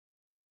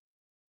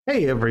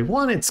Hey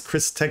everyone, it's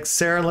Chris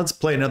Texera. Let's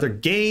play another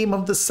game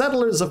of the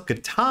Settlers of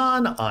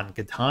Catan on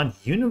Catan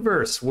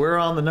Universe. We're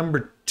on the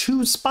number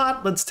 2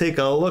 spot. Let's take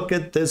a look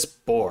at this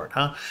board,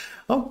 huh?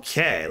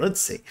 Okay,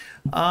 let's see.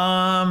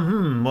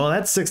 Well,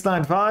 that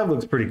 695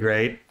 looks pretty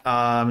great.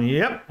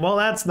 Yep, well,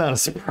 that's not a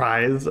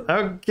surprise.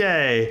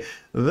 Okay,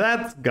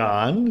 that's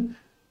gone.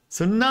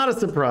 So not a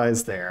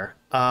surprise there.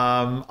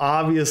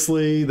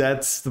 Obviously,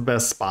 that's the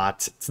best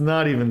spot. It's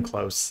not even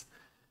close.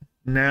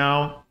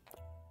 Now,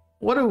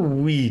 what do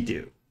we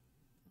do?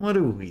 What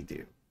do we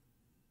do?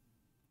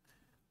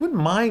 Wouldn't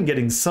mind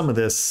getting some of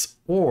this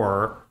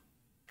ore.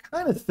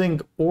 Kind of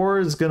think ore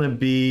is going to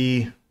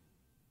be,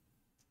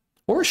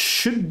 or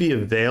should be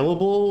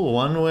available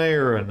one way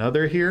or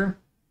another here.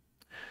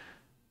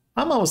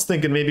 I'm almost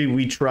thinking maybe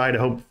we try to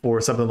hope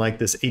for something like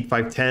this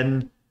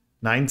 8510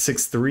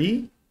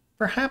 963.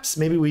 Perhaps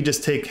maybe we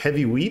just take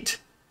heavy wheat.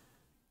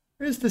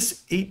 There's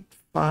this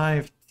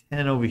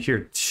 8510 over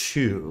here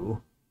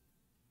too.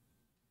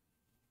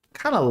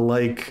 Kind of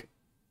like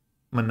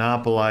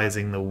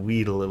monopolizing the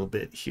wheat a little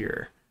bit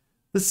here.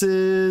 This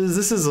is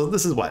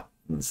what?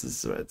 This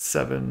is what,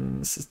 7,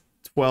 this is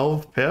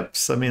 12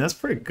 pips. I mean, that's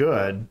pretty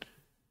good.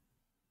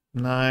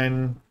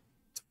 9,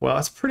 well,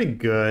 that's pretty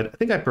good. I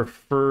think I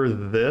prefer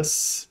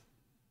this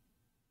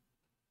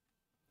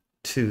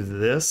to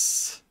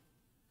this,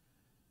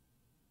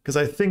 because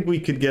I think we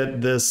could get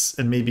this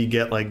and maybe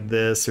get like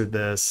this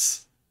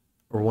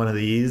or one of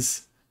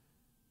these.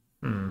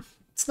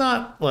 It's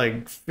not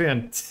like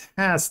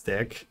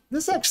fantastic.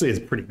 This actually is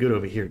pretty good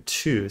over here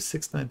too.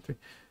 693.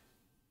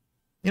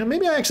 You know,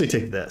 maybe I actually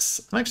take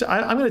this.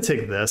 I'm going to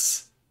take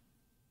this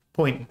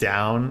point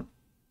down.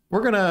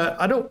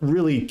 I don't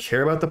really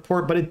care about the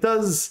port, but it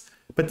does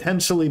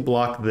potentially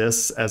block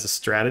this as a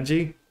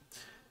strategy.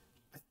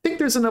 I think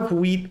there's enough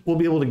wheat we'll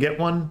be able to get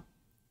one.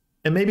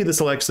 And maybe this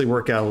will actually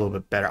work out a little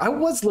bit better. I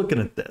was looking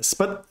at this,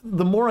 but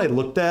the more I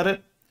looked at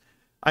it,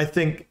 I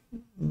think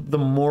the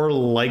more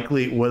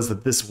likely it was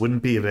that this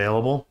wouldn't be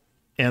available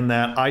and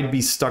that I'd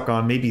be stuck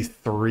on maybe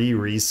 3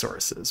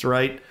 resources,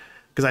 right?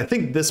 Because I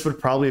think this would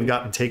probably have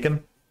gotten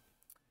taken.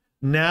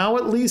 Now,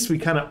 at least we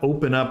kind of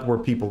open up where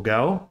people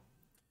go.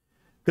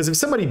 Because if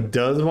somebody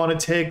does want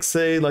to take,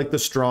 say, like the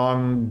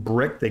strong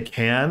brick, they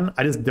can.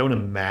 I just don't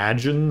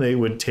imagine they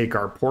would take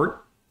our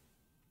port.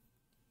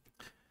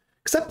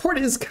 Because that port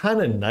is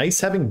kind of nice.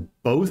 Having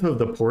both of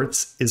the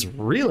ports is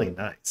really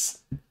nice.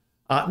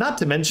 Not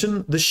to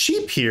mention, the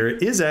sheep here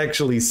is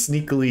actually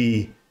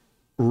sneakily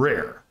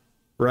rare,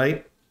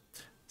 right?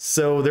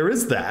 So there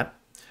is that.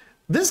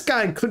 This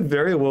guy could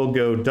very well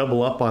go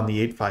double up on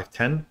the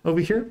 8510 over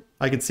here.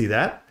 I could see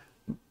that.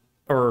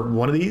 Or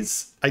one of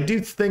these. I do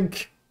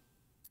think,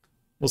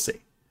 we'll see.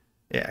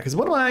 Yeah, because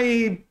one of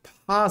my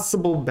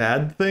possible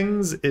bad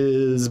things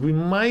is we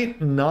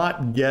might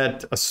not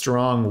get a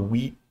strong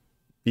wheat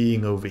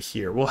being over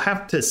here. We'll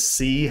have to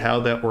see how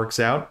that works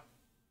out.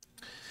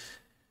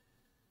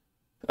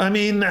 I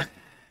mean,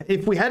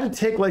 if we had to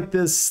take like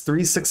this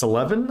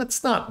 3-6-11,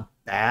 that's not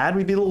bad.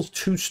 We'd be a little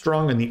too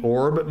strong in the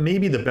ore, but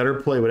maybe the better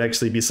play would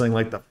actually be something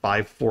like the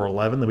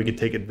 5-4-11, that we could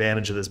take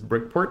advantage of this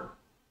brick port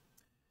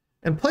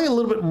and play a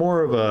little bit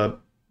more of a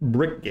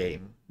brick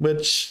game,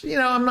 which, you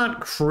know, I'm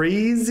not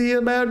crazy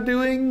about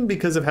doing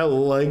because of how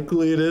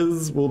likely it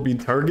is we'll be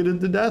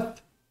targeted to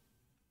death.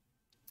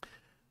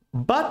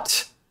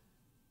 But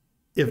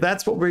if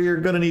that's what we're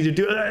going to need to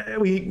do,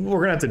 we're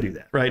going to have to do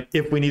that, right?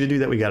 If we need to do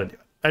that, we got to do it.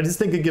 I just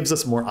think it gives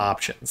us more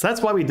options. That's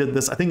why we did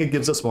this. I think it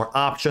gives us more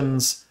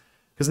options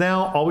because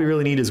now all we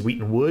really need is wheat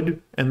and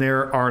wood, and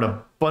there are an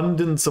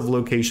abundance of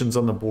locations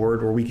on the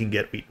board where we can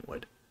get wheat and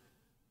wood.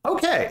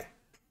 Okay.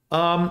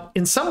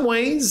 In some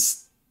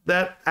ways,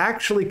 that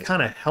actually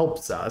kind of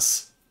helps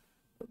us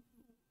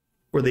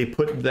where they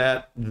put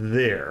that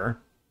there.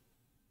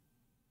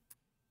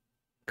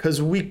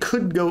 Because we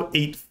could go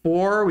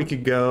 8-4, we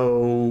could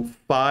go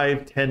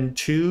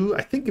 5-10-2.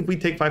 I think if we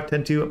take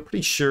 5-10-2, I'm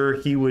pretty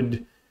sure he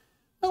would.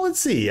 Well,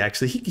 let's see.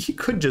 Actually, he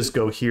could just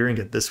go here and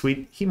get this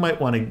wheat. He might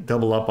want to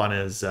double up on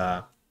his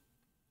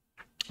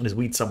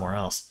wheat somewhere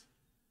else.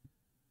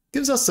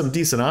 Gives us some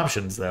decent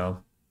options,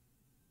 though.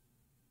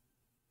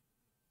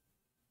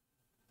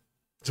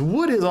 So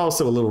wood is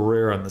also a little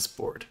rare on this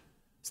board.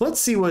 So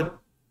let's see what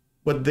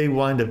they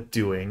wind up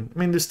doing. I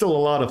mean, there's still a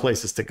lot of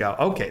places to go.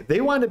 Okay,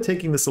 they wind up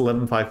taking this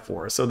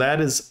 11-5-4, so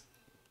that is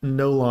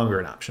no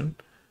longer an option.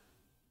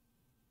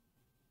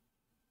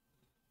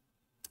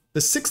 The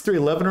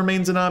 6-3-11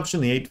 remains an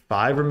option. The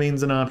 8-5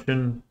 remains an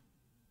option.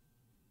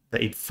 The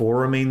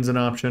 8-4 remains an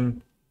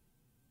option.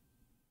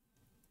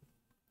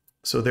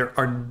 So there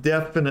are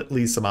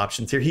definitely some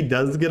options here. He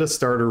does get a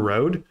starter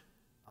road.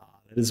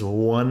 That is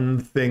one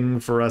thing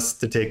for us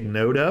to take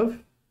note of.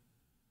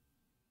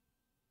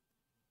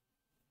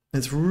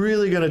 It's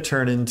really going to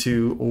turn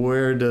into,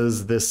 where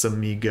does this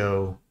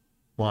amigo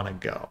want to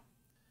go?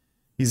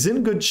 He's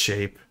in good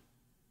shape.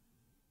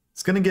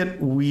 He's going to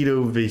get wheat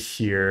over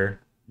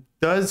here.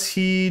 Does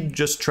he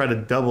just try to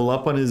double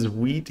up on his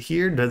wheat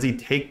here? Does he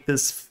take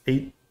this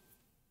 8-5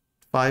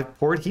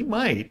 port? He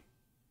might.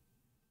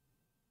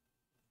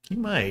 He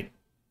might.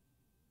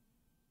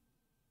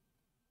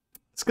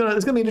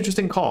 it's gonna be an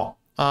interesting call.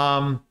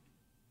 In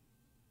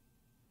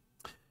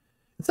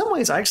some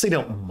ways, I actually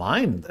don't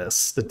mind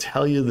this, to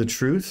tell you the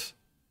truth.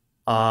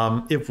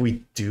 If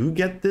we do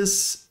get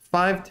this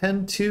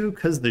 5-10-2,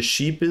 because the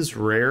sheep is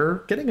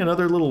rare, getting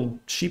another little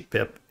sheep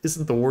pip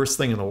isn't the worst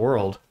thing in the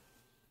world.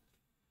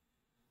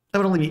 That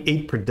would only be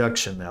 8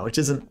 production now, which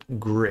isn't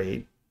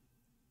great.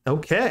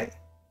 Okay.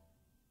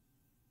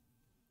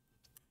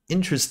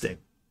 Interesting.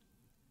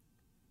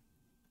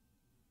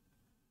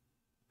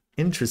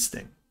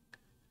 Interesting.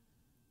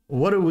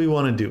 What do we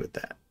want to do with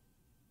that?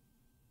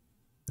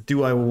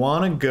 Do I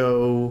want to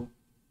go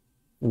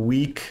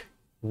weak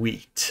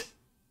wheat?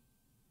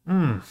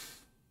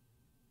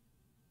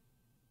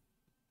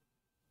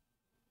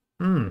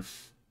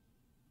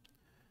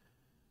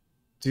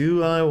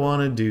 Do I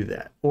want to do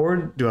that? Or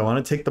do I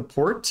want to take the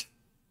port?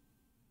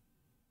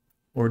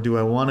 Or do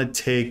I want to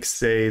take,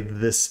 say,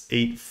 this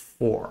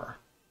 8-4?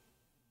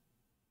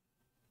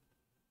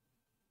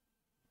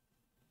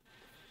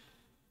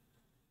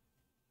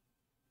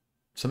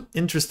 Some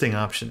interesting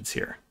options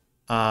here.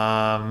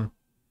 I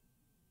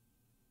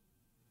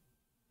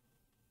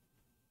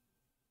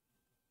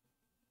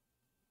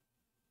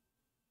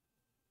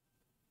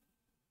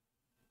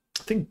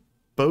think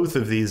both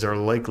of these are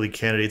likely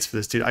candidates for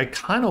this dude. I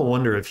kind of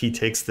wonder if he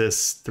takes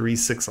this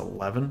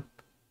 3-6-11,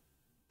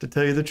 to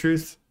tell you the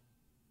truth.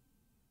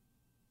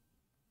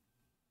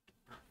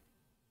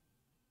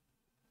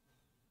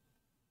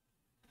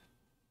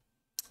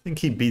 I think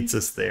he beats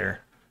us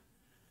there.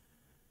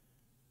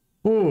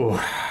 Ooh,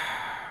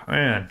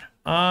 man.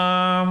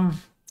 We're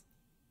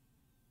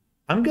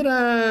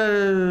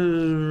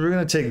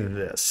gonna take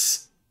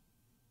this.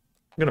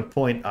 I'm gonna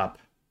point up.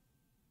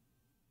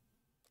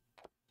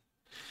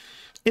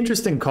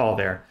 Interesting call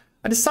there.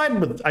 I decided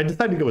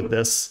to go with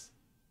this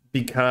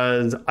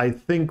because I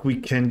think we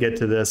can get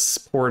to this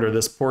port or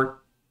this port.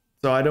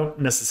 So I don't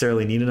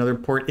necessarily need another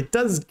port. It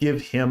does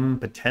give him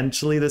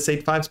potentially this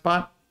 8-5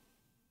 spot.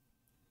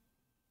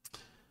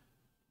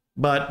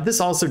 But this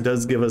also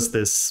does give us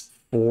this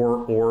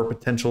 4 or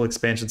potential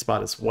expansion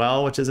spot as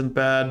well, which isn't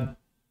bad.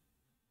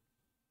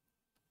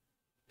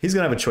 He's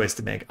gonna have a choice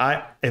to make.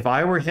 If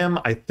I were him,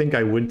 I think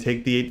I would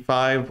take the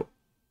 8-5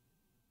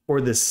 or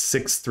this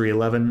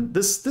 6-3-11.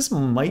 This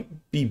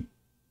might be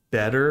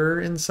better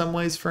in some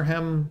ways for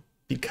him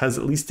because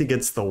at least he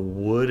gets the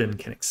wood and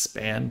can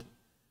expand.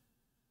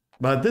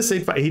 But this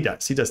 8-5, he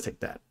does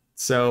take that.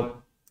 So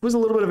it was a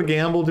little bit of a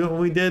gamble doing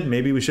what we did.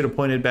 Maybe we should have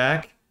pointed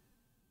back,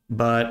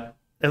 but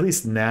at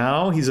least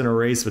now he's in a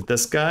race with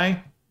this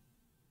guy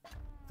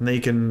and they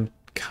can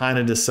kind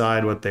of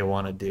decide what they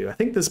want to do. I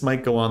think this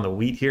might go on the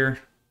wheat here.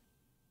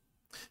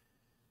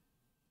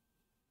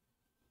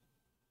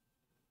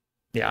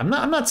 Yeah, I'm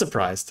not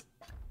surprised.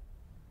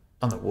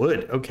 On the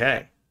wood,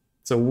 okay.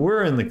 So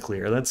we're in the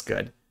clear, that's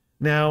good.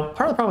 Now,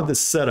 part of the problem with this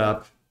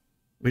setup,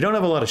 we don't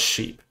have a lot of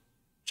sheep,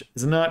 which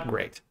is not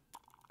great.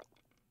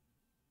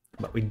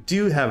 But we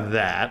do have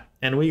that,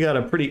 and we got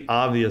a pretty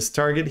obvious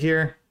target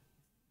here.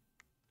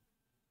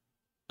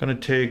 I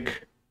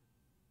think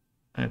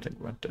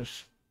about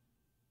this.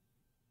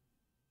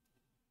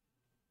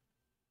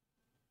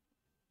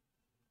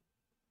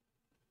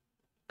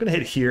 I'm gonna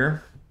hit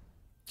here.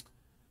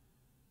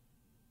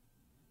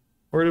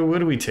 What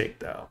do we take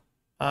though?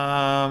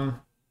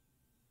 I'm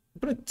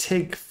gonna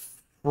take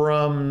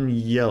from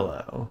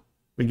yellow.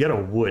 We get a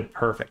wood,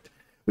 perfect.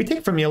 We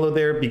take from yellow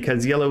there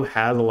because yellow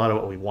has a lot of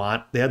what we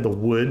want. They had the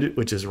wood,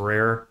 which is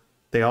rare.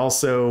 They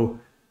also,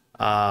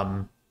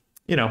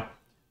 you know,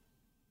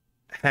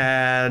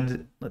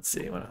 had, let's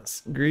see, what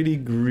else?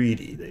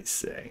 Greedy, they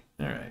say.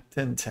 All right,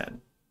 10-10.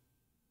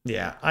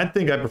 Yeah, I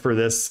think I prefer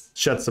this.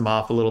 Shuts them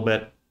off a little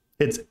bit.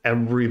 Hits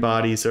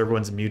everybody, so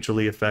everyone's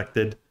mutually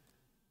affected.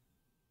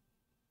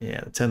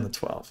 Yeah, the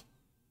 10-12.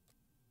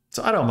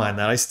 So I don't mind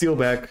that. I steal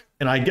back,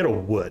 and I get a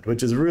wood,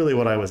 which is really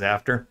what I was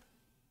after.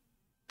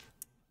 I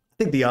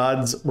think the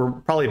odds were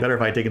probably better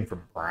if I had taken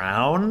from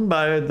brown,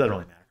 but it doesn't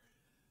really matter.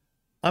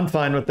 I'm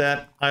fine with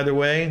that either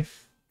way.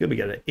 Good, we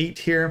got an 8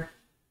 here.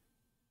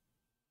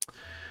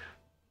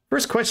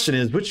 First question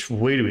is, which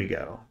way do we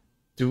go?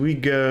 Do we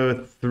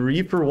go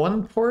 3 for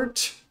 1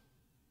 port?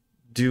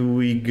 Do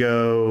we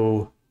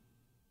go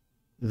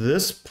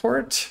this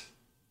port?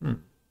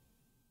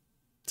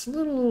 It's a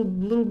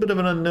little bit of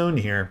an unknown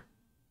here.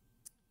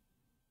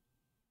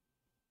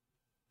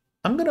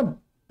 I'm gonna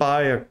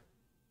buy a.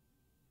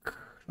 I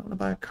want to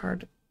buy a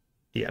card.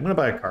 Yeah, I'm gonna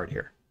buy a card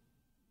here.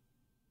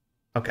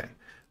 Okay,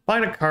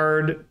 buying a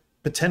card.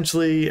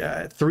 Potentially,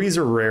 3s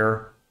are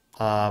rare.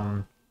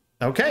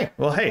 Okay,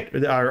 well, hey,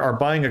 our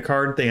buying a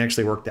card thing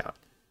actually worked out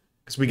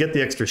because we get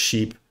the extra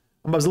sheep.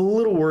 I was a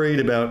little worried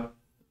about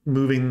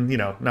moving, you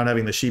know, not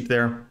having the sheep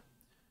there.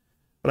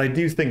 But I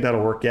do think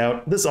that'll work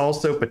out. This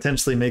also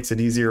potentially makes it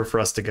easier for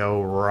us to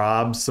go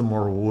rob some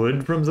more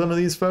wood from some of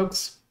these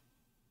folks.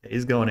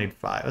 He's going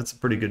 8-5. That's a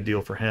pretty good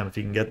deal for him if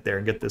he can get there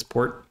and get this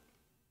port.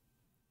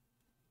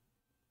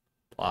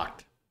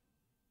 Blocked.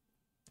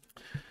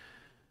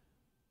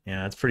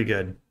 Yeah, that's pretty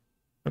good.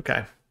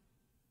 Okay.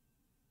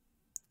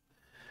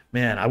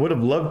 Man, I would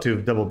have loved to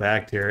have double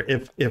backed here.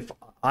 If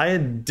I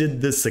had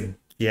did this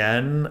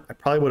again, I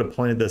probably would have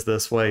pointed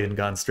this way and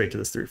gone straight to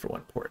this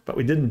 3-for-1 port. But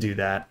we didn't do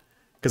that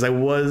because I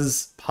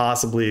was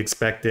possibly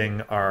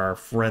expecting our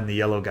friend, the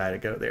yellow guy, to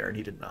go there, and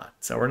he did not.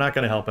 So we're not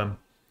going to help him.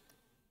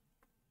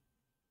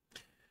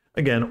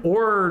 Again,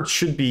 or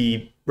should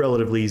be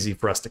relatively easy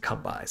for us to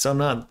come by. So I'm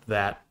not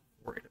that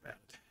worried about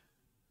it.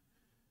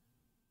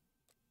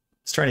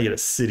 Just trying to get a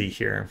city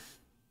here.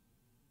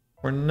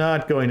 We're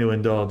not going to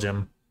indulge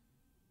him.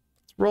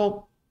 Let's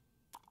roll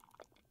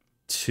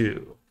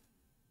 2.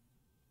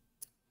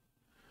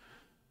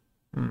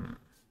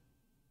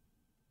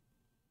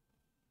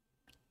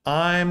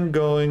 I'm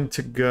going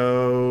to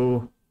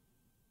go.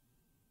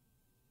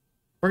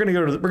 We're gonna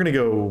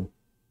go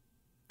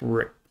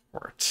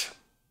Brickport.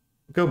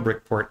 Go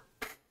Brickport.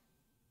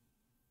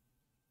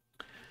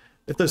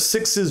 If those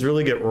 6s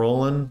really get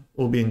rolling,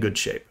 we'll be in good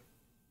shape.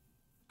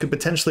 Could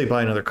potentially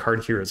buy another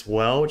card here as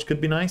well, which could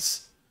be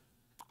nice.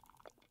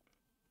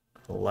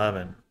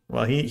 11.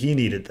 Well, he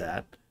needed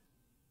that.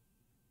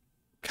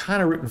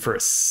 Kind of rooting for a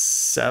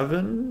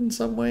 7 in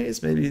some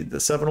ways. Maybe the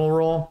 7 will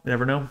roll. You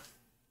never know.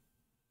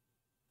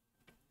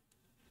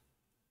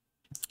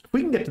 If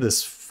we can get to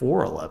this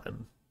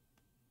 4-11.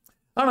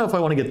 I don't know if I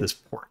want to get this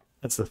port.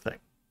 That's the thing.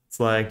 It's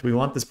like, do we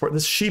want this port?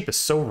 This sheep is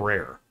so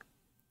rare.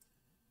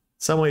 In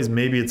some ways,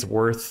 maybe it's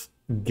worth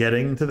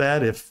getting to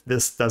that if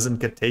this doesn't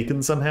get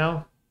taken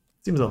somehow.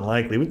 Seems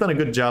unlikely. We've done a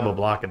good job of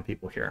blocking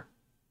people here.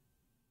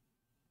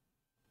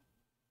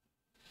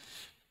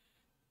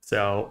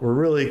 So we're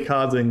really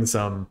causing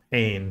some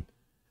pain.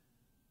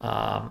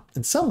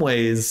 In some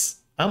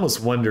ways, I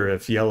almost wonder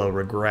if yellow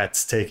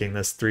regrets taking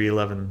this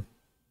 3-11-6.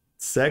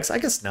 I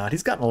guess not.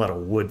 He's gotten a lot of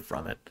wood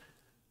from it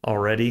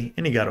already,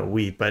 and he got a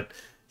wheat. But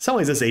in some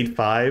ways, this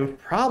 8-5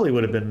 probably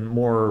would have been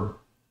more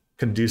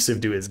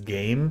conducive to his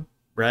game,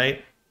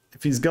 right?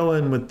 If he's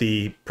going with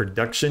the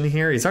production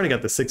here, he's already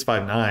got the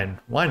 6-5-9.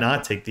 Why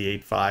not take the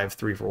 8-5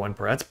 3-for-1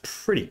 per? That's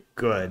pretty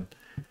good.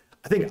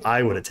 I think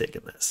I would have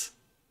taken this.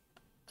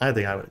 I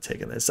think I would have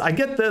taken this. I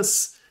get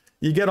this.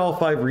 You get all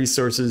 5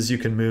 resources you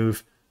can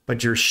move,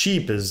 but your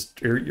sheep is,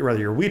 or rather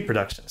your wheat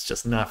production is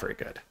just not very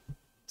good.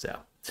 So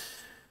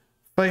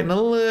fighting a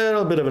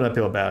little bit of an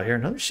uphill battle here.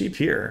 Another sheep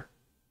here.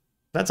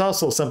 That's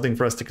also something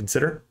for us to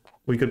consider.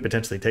 We could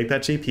potentially take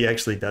that sheep. He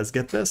actually does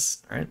get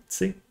this. All right, let's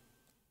see.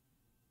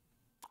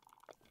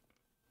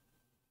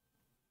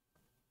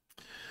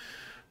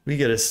 We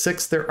get a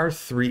 6. There are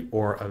 3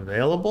 ore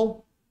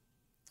available.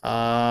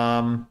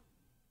 Gonna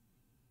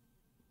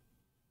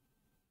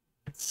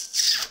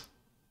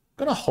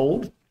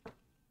hold.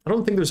 I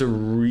don't think there's a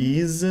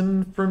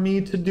reason for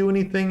me to do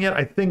anything yet.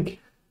 I think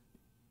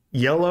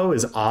yellow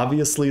is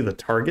obviously the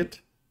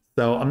target,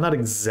 so I'm not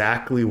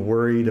exactly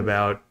worried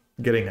about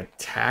getting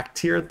attacked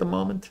here at the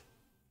moment.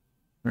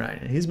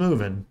 Right, he's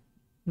moving.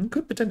 He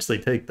could potentially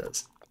take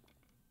this.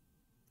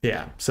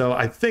 Yeah, so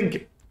I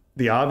think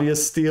the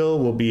obvious steal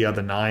will be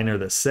the 9 or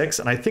the 6,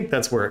 and I think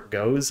that's where it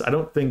goes. I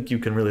don't think you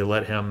can really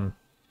let him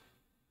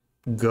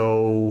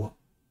go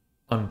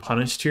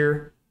unpunished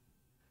here.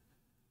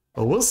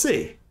 Well, we'll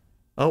see.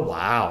 Oh,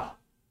 wow.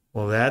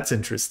 Well, that's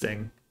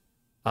interesting.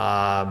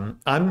 I'm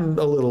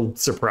a little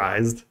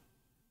surprised,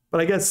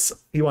 but I guess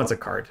he wants a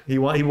card. He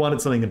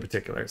wanted something in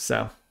particular,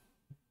 so.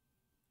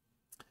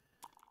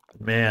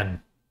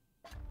 Man,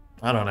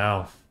 I don't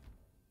know.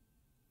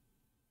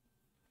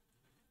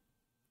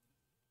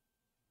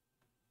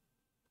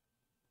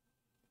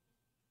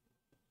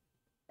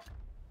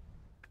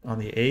 On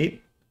the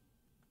 8,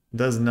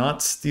 does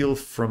not steal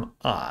from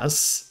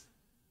us.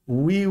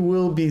 We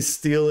will be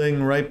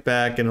stealing right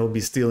back, and it'll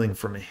be stealing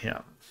from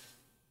him.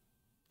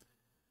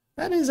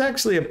 That is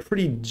actually a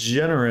pretty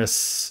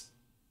generous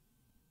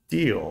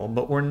deal,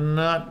 but we're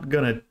not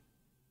going to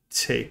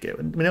take it.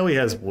 We know he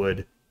has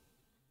wood.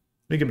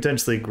 We can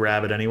potentially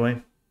grab it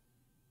anyway.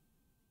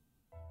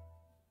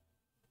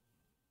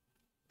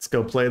 Let's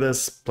go play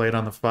this. Play it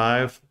on the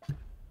 5.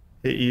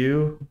 Hit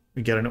you.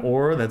 We get an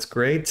ore. That's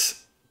great.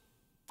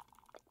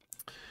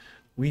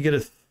 We get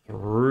a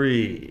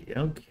 3.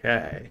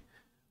 Okay.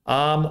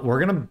 We're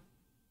gonna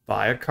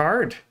buy a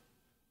card.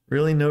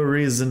 Really no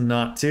reason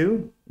not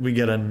to. We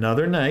get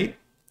another knight.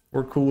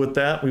 We're cool with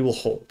that. We will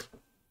hold.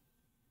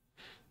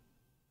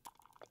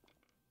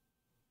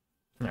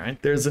 All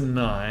right, there's a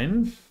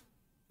 9.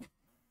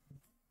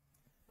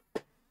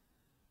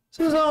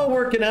 So it's all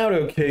working out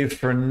okay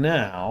for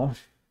now.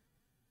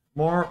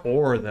 More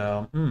ore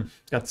though.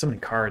 Got so many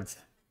cards.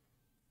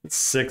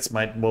 6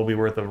 might well be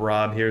worth a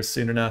rob here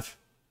soon enough.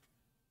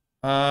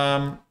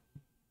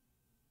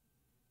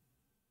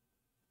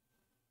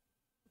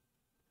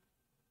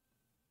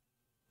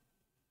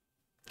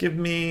 Give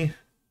me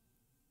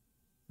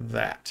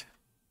that.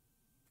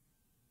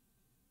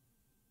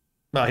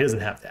 Well, he doesn't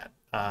have that.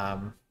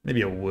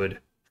 Maybe a wood.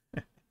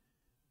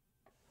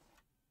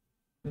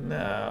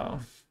 No.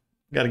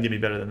 Got to give me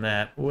better than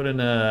that. Wood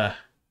and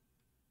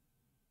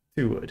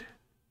 2 wood.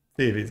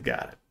 See if he's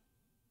got it.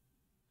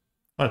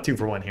 I want a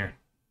 2-for-1 here.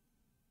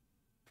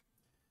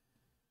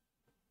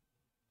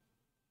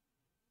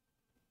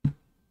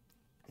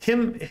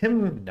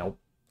 Nope.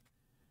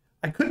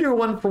 I could do a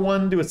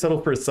 1-for-1, do a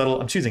settle for a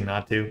settle. I'm choosing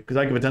not to, because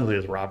I could potentially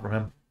just rob from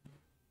him.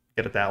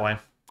 Get it that way.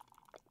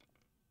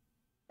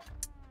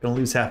 Gonna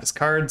lose half his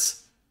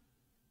cards.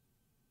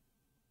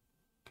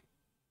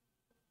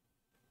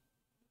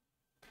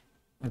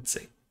 Let's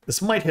see.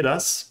 This might hit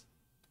us.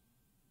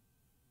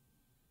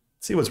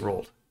 Let's see what's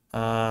rolled.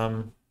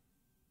 Wouldn't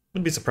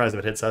be surprised if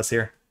it hits us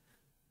here.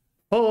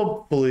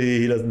 Hopefully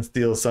he doesn't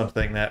steal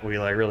something that we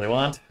like really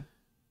want.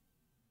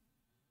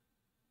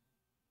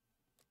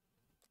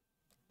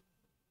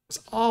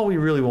 All we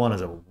really want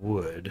is a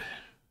wood.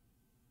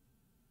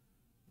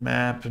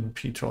 Map and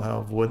petrol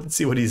have wood. Let's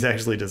see what he's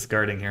actually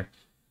discarding here.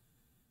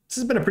 This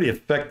has been a pretty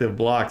effective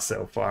block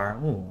so far.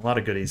 Ooh, a lot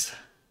of goodies.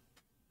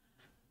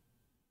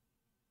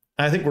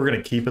 I think we're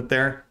going to keep it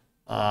there.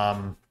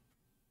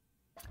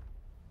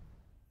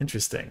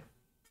 Interesting.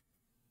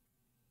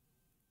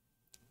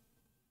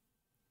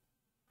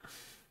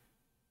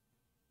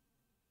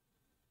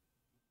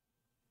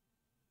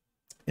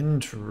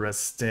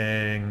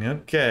 Interesting.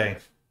 Okay.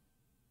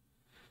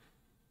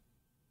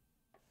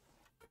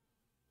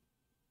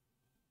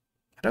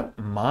 I don't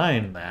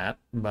mind that,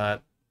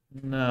 but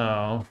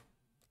no.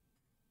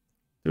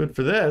 Do it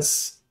for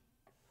this.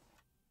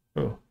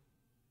 Oh.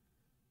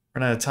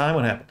 Run out of time?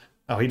 What happened?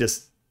 Oh, he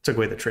just took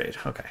away the trade.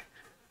 Okay.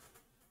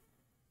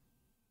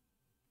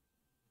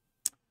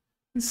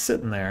 He's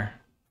sitting there.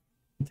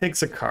 He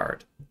takes a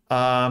card.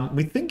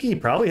 We think he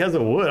probably has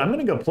a wood. I'm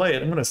going to go play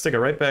it. I'm going to stick it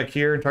right back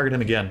here and target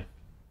him again.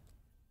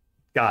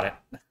 Got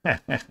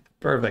it.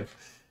 Perfect.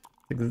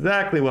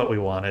 Exactly what we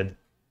wanted.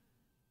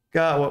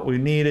 Got what we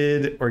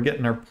needed. We're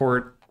getting our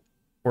port.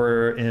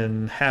 We're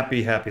in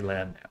happy, happy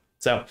land now.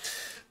 So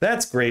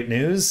that's great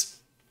news.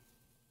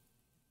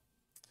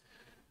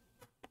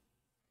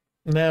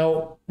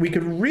 Now, we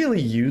could really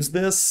use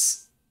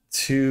this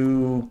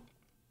to...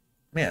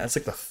 Man, that's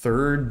like the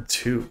third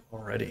 2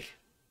 already.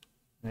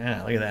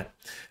 Yeah, look at that.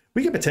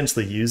 We could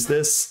potentially use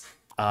this.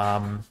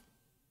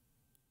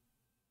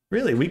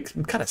 Really, we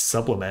can kind of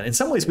supplement. In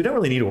some ways, we don't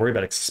really need to worry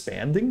about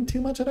expanding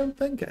too much, I don't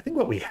think. I think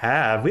what we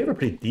have a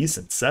pretty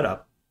decent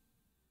setup.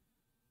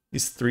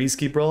 These 3s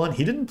keep rolling.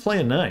 He didn't play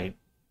a knight.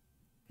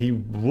 He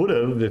would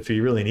have if he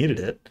really needed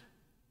it.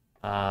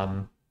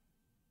 Yeah.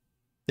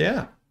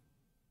 Yeah,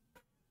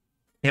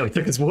 we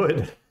took his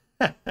wood.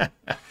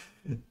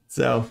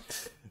 So,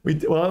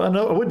 well,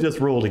 I would just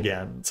rolled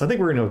again. So I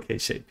think we're in okay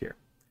shape here.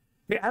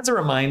 Okay, as a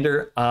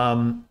reminder,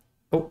 well,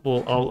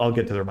 I'll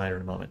get to the reminder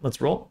in a moment. Let's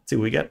roll, see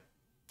what we get.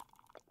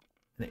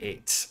 An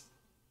 8.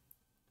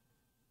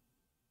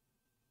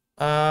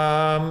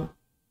 I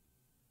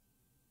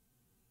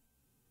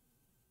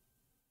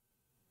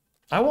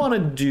want to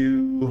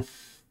do...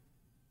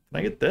 Can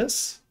I get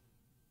this?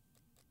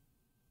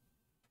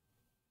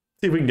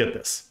 See if we can get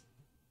this.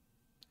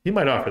 He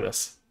might offer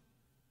this.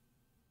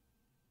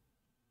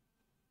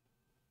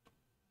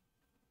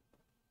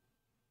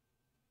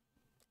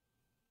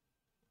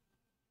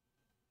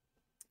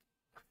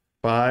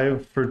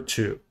 Five for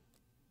 2.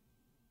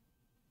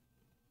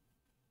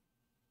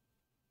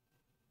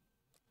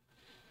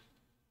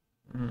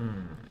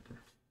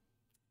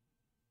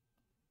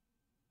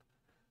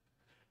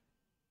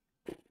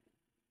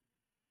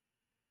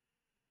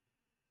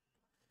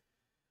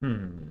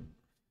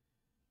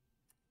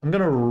 I'm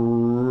gonna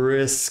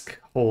risk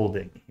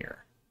holding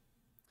here.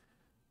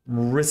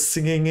 I'm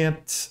risking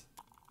it.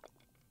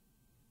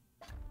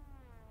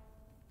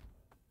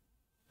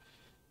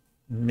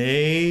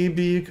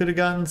 Maybe you could have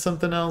gotten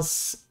something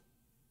else.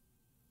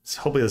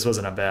 So hopefully this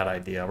wasn't a bad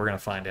idea. We're gonna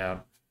find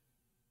out.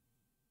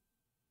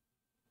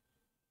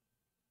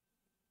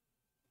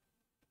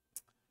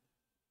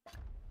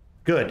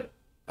 Good.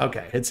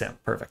 Okay, hits him.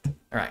 Perfect.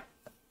 All right.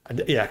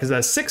 Yeah, because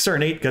a 6 or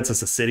an 8 gets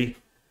us a city.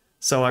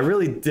 So I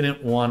really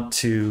didn't want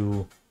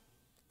to,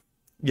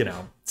 you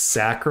know,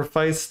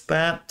 sacrifice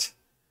that.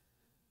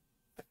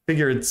 I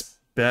figure it's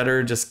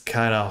better just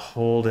kind of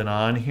holding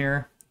on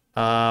here.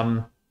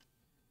 I'm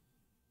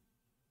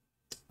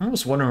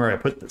almost wondering where I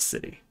put this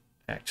city,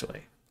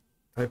 actually.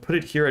 Do I put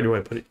it here or do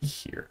I put it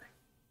here?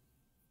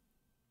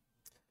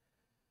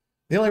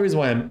 The only reason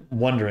why I'm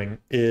wondering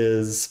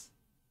is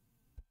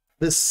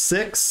this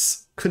 6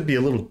 could be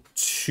a little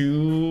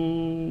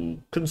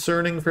too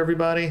concerning for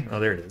everybody. Oh,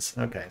 there it is.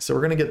 Okay, so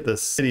we're going to get the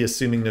city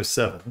assuming no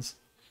 7s.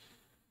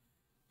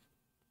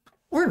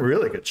 We're in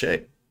really good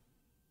shape.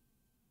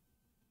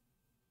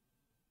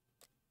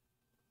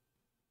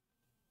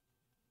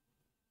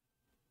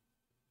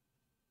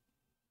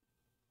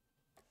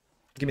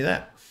 Give me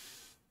that.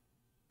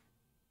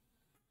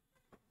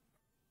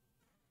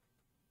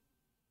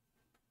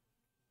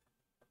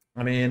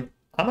 I mean,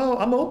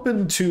 I'm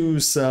open to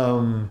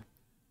some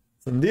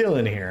deal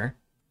in here.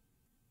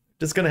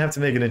 Just gonna have to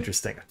make it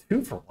interesting. A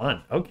 2 for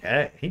 1.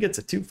 Okay, he gets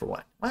a 2 for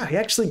 1. Wow, he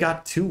actually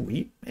got 2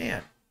 wheat.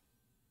 Man,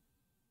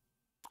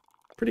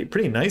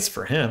 pretty nice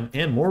for him.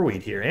 And more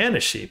wheat here, and a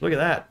sheep. Look at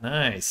that.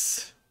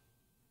 Nice.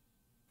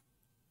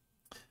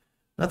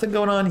 Nothing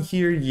going on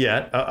here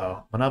yet.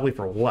 Uh-oh. Monopoly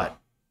for what?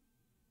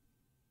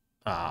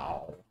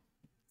 Oh.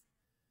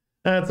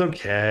 That's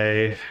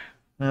okay.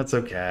 That's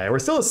okay. We're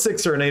still a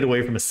 6 or an 8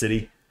 away from a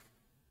city.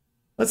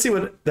 Let's see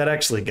what that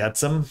actually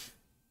gets him.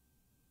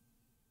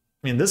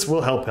 I mean, this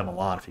will help him a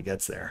lot if he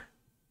gets there.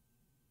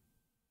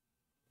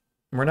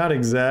 We're not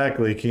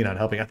exactly keen on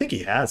helping. I think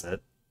he has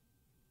it.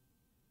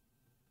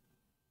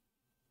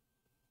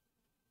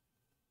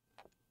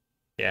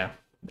 Yeah,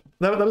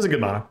 that was a good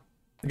mono.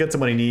 He gets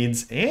him what he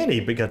needs, and he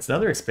gets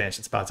another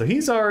expansion spot. So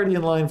he's already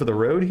in line for the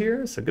road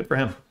here, so good for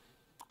him.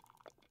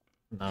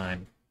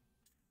 9.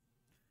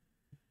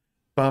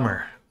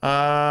 Bummer.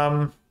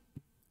 I'm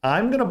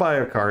gonna buy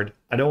a card.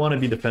 I don't want to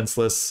be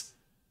defenseless.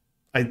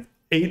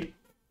 8,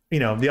 you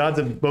know, the odds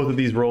of both of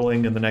these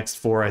rolling in the next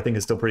 4, I think,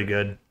 is still pretty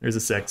good. There's a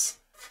 6.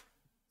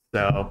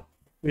 So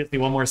we just need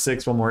one more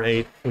 6, one more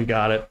 8. We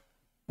got it.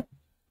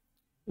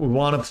 We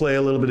want to play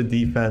a little bit of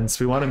defense.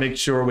 We want to make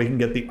sure we can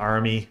get the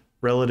army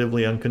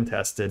relatively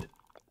uncontested.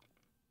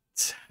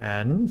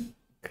 10.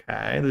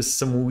 Okay, there's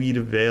some wheat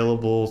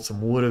available,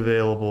 some wood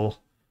available,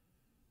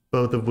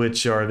 both of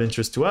which are of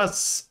interest to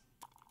us.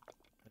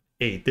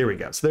 8, there we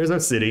go. So there's our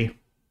city.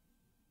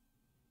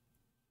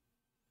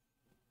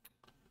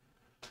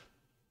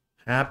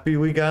 Happy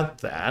we got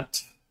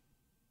that.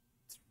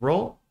 Let's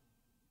roll.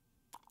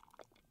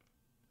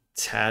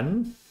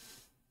 10.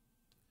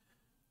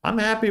 I'm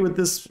happy with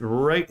this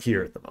right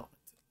here at the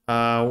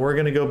moment. We're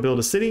going to go build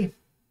a city.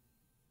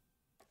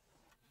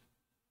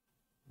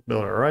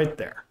 Build it right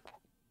there.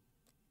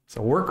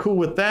 So we're cool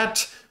with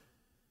that.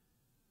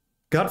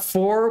 Got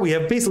 4. We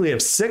basically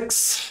have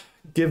 6.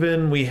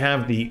 Given we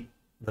have the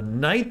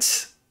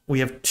knight, we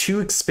have 2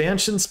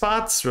 expansion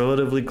spots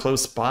relatively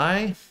close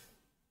by.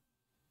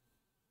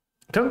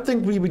 I don't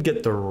think we would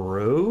get the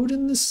road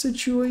in this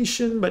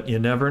situation, but you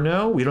never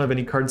know. We don't have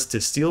any cards to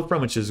steal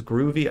from, which is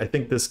groovy. I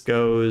think this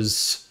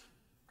goes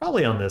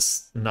probably on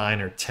this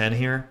 9 or 10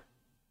 here.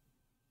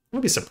 I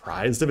would be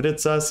surprised if it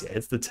hits us. Yeah,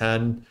 it's the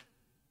 10.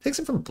 Takes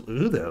it from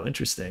blue, though.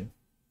 Interesting.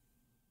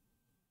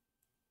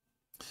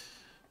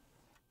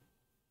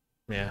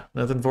 Yeah,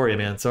 nothing for you,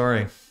 man.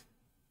 Sorry.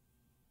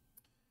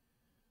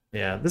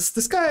 Yeah,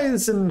 this guy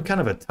is in kind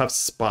of a tough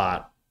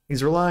spot.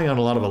 He's relying on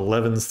a lot of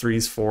 11s,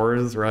 3s,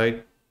 4s,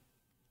 right?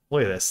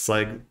 Look at this. It's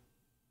like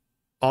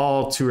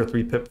all 2 or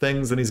 3 pip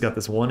things. And he's got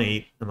this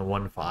 1-8 and the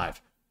 1-5.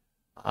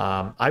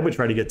 I would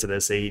try to get to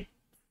this 8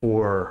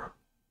 for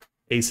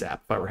ASAP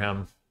if I were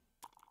him.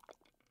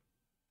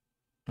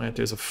 All right,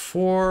 there's a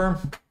 4.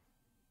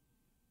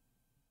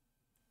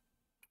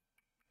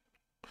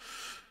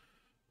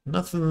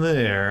 Nothing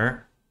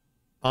there.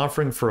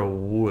 Offering for a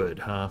wood,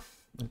 huh?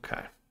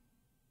 Okay.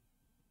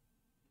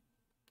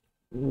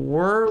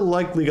 We're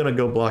likely going to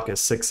go block a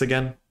 6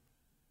 again.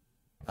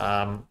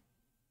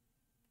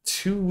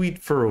 2 wheat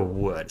for a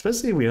wood.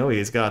 Especially if we know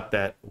he's got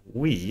that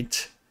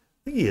wheat.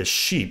 I think he has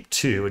sheep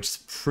too, which is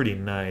pretty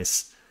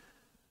nice.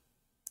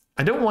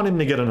 I don't want him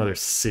to get another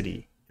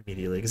city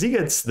immediately, because he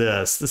gets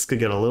this. This could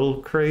get a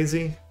little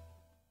crazy.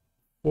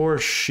 4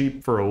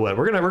 sheep for a wood.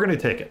 We're gonna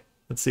take it.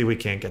 Let's see if we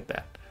can't get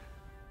that.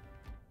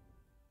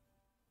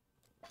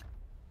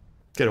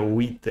 Get a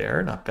wheat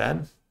there, not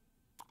bad.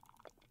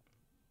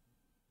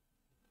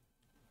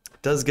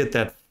 Does get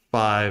that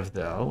 5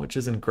 though, which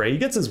isn't great. He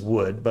gets his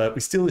wood, but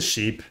we steal his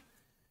sheep.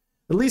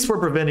 At least we're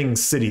preventing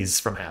cities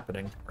from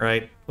happening,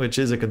 right? Which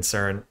is a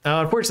concern.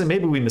 Unfortunately,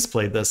 maybe we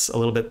misplayed this a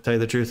little bit, to tell you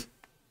the truth.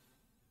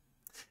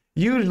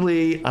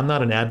 Usually, I'm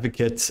not an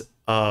advocate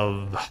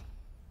of...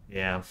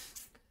 Yeah.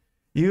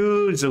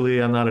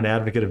 Usually, I'm not an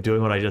advocate of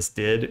doing what I just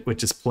did,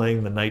 which is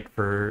playing the knight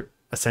for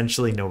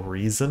essentially no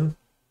reason,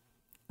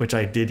 which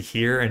I did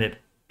here, and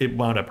it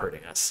wound up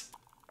hurting us.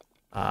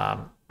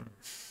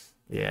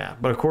 Yeah,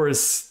 but of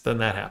course, then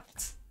that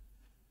happens,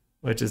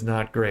 which is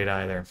not great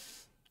either.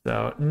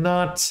 So,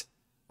 not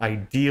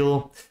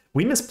ideal.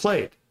 We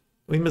misplayed.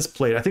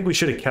 I think we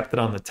should have kept it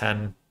on the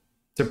 10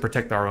 to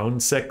protect our own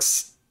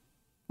 6.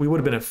 We would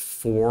have been at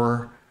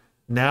 4.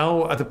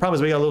 Now, the problem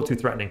is we got a little too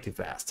threatening too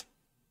fast.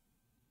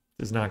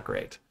 It's not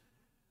great.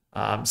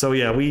 So,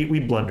 yeah, we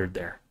blundered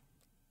there.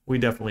 We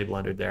definitely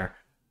blundered there.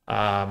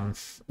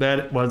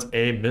 That was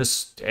a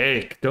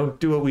mistake. Don't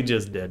do what we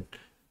just did.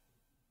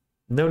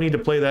 No need to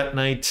play that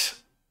knight.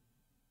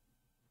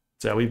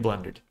 So we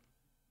blundered.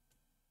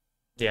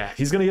 Yeah,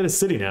 he's going to get a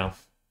city now,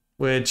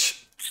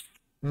 which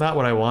not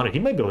what I wanted. He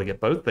might be able to get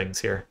both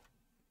things here.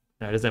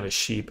 No, he doesn't have a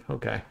sheep.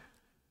 Okay.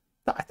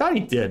 I thought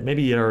he did.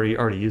 Maybe he had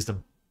already used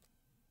them.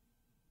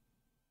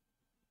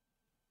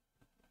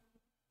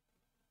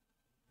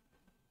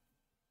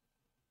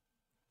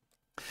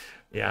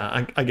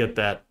 Yeah, I get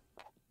that.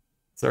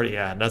 It's already,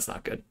 yeah, that's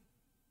not good.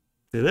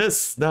 See,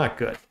 this, not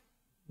good.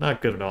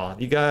 Not good at all.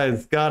 You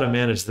guys gotta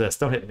manage this.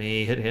 Don't hit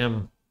me, hit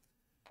him.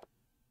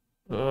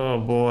 Oh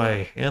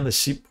boy, and the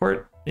sheep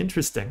port,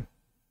 interesting.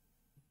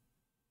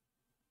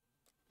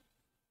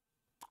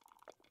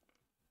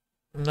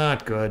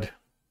 Not good.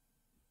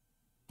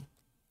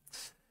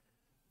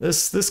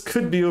 This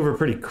could be over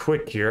pretty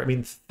quick here. I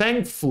mean,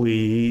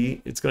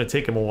 thankfully, it's gonna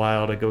take him a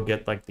while to go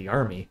get like the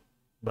army,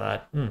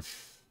 but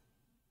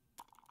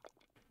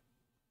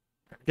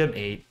get an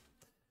 8.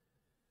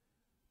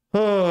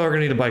 Oh, we're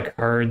gonna need to buy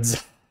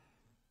cards.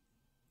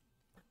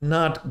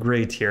 Not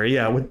great here.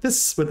 Yeah, with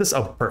this,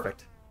 oh,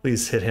 perfect.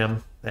 Please hit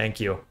him. Thank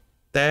you.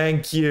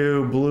 Thank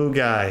you, blue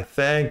guy.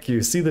 Thank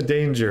you. See the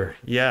danger.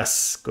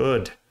 Yes,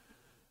 good.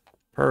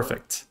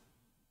 Perfect.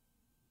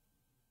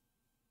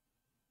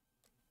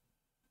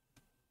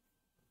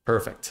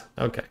 Perfect.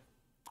 Okay.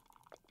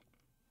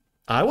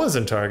 I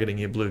wasn't targeting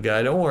you, blue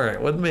guy. Don't worry.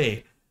 With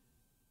me.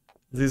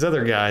 These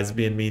other guys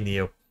being mean to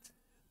you.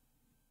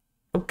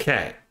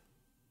 Okay.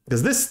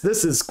 Because this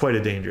is quite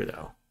a danger,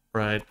 though.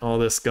 Right? All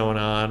this going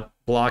on.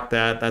 Block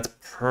that. That's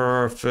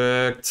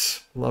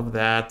perfect. Love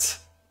that.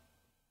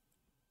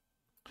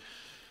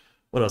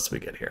 What else do we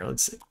get here?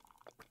 Let's see.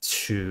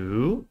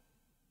 2.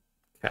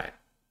 Okay.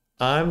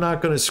 I'm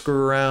not going to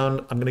screw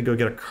around. I'm going to go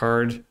get a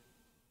card.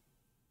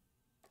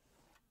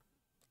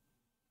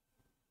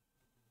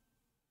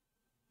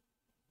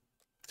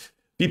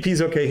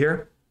 VP's okay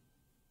here.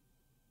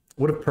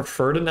 Would have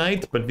preferred a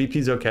knight, but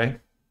VP's okay.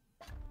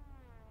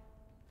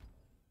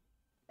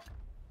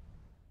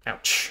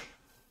 Ouch.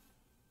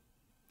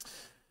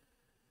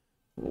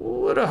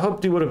 Would have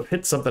hoped he would have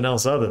hit something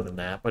else other than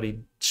that, but he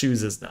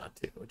chooses not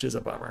to, which is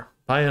a bummer.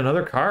 Buy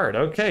another card.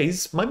 Okay,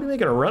 he's might be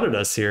making a run at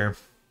us here.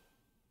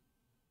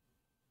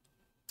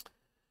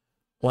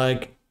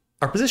 Like,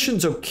 our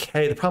position's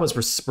okay. The problem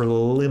is we're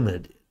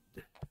limited.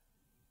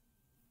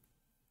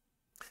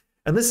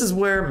 And this is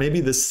where maybe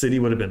this city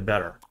would have been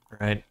better,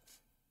 right?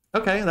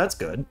 Okay, that's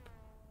good.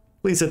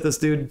 Please hit this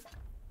dude.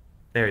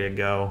 There you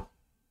go.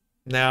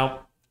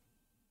 Now,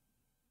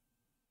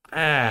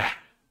 I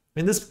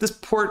mean, this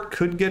port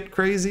could get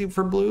crazy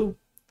for blue.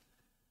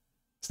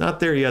 It's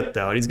not there yet,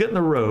 though. He's getting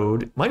the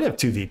road. Might have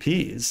 2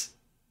 VPs.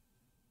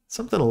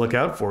 Something to look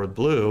out for with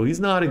blue. He's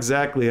not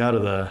exactly out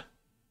of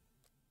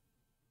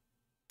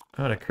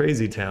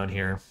crazy town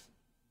here.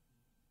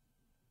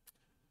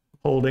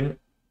 Holding.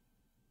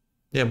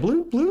 Yeah,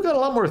 blue got a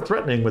lot more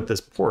threatening with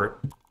this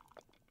port.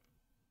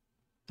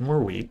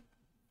 More wheat.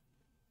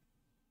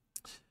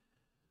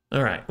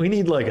 All right, we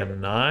need like a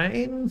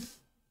 9.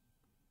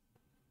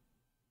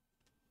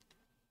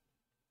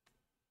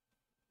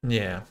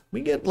 Yeah,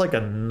 we get like a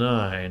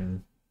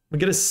 9. We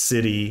get a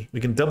city. We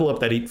can double up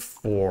that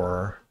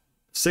 8-4.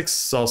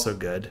 6 is also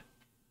good.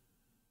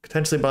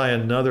 Potentially buy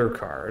another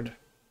card.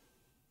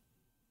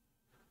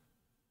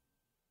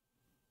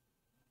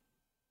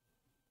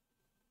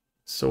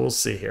 So we'll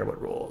see here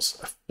what rolls.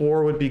 A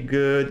 4 would be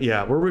good.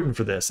 Yeah, we're rooting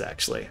for this,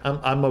 actually.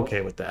 I'm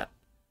okay with that.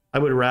 I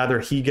would rather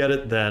he get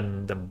it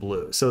than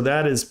blue. So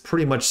that is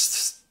pretty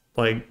much,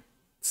 like,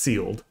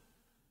 sealed.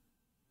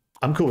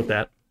 I'm cool with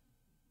that.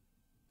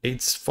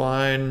 8's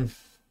fine.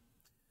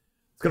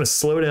 It's going to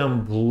slow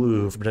down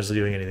blue from potentially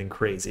doing anything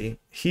crazy.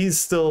 He's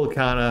still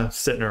kind of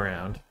sitting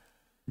around.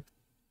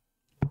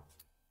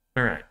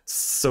 All right.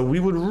 So we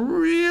would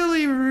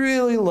really,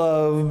 really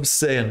love,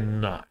 say, a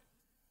 9.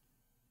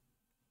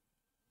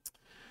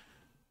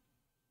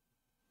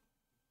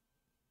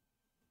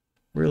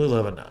 Really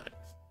love a 9.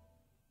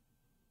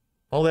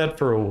 All that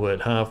for a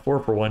wood, huh? 4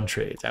 for 1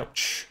 trades.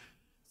 Ouch.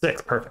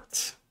 6,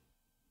 perfect.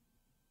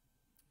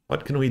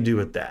 What can we do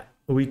with that?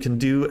 We can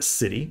do a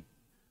city.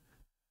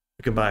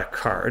 We can buy a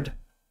card.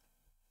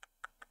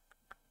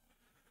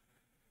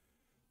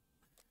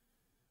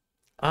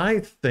 I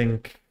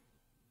think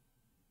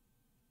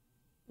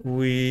do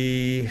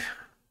we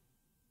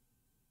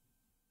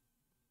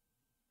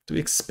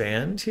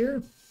expand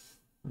here?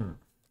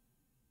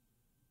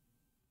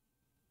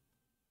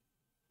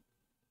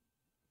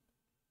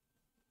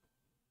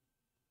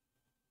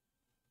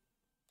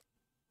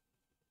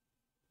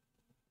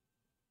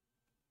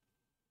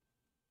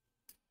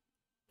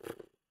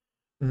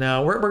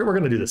 No, we're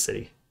going to do the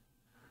city.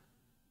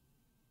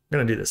 We're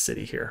going to do the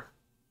city here.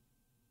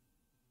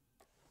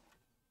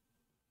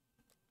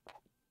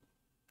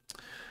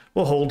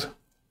 We'll hold.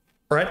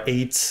 We're at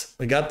 8.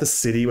 We got the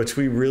city, which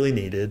we really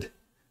needed.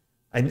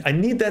 I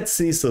need that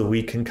city so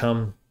we can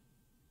come.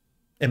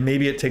 And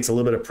maybe it takes a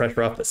little bit of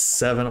pressure off the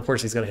 7. Of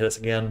course, he's going to hit us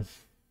again.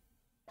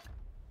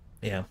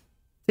 Yeah.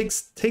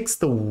 Takes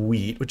the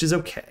wheat, which is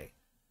okay.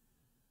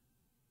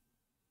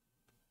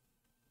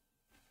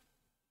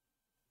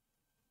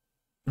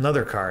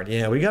 Another card.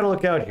 Yeah, we got to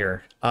look out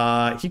here.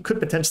 He could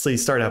potentially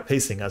start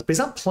outpacing us, but he's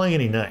not playing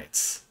any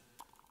knights.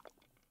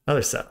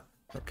 Another 7.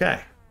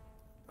 Okay.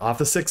 Off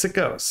the 6 it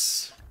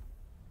goes.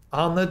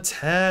 On the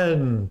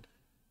 10.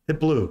 Hit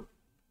blue.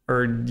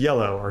 Or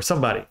yellow. Or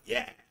somebody.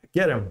 Yeah,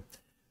 get him.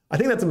 I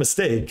think that's a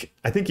mistake.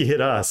 I think he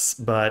hit us,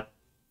 but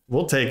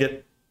we'll take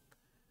it.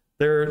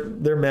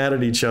 They're mad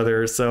at each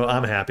other, so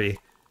I'm happy.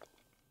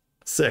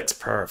 6,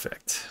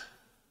 perfect.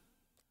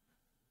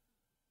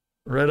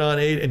 Red on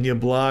 8 and you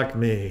block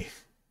me.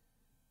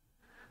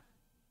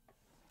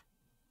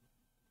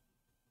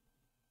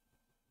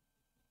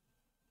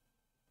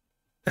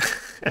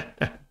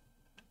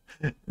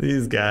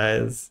 These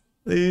guys.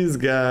 These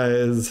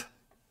guys.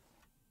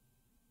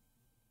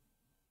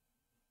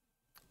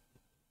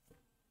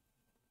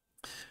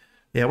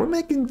 Yeah, we're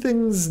making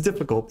things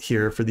difficult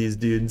here for these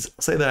dudes.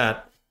 I'll say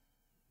that.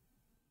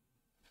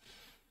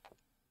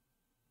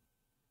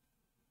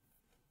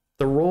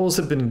 the rolls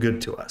have been good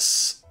to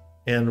us.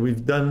 And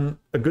we've done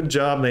a good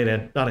job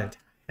not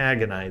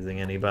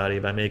antagonizing anybody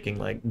by making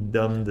like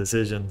dumb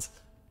decisions.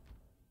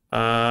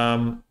 I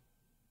mean,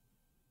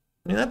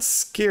 that's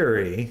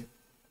scary.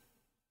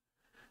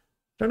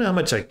 I don't know how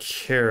much I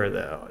care,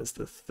 though, is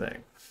the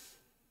thing.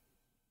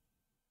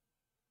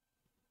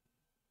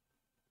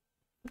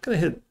 I'm gonna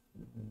hit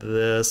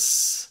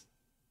this.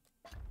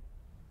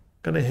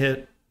 Gonna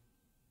hit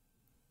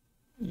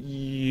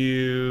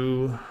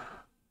you.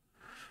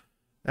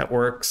 That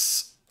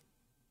works.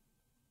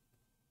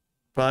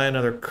 Buy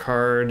another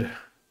card.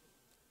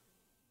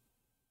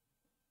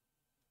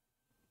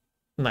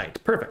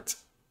 Knight, perfect.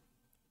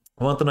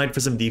 I want the knight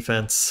for some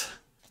defense.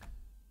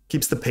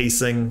 Keeps the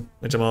pacing,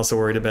 which I'm also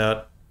worried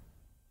about.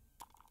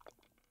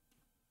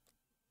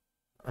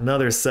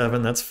 Another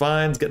 7, that's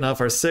fine. It's getting off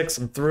our 6,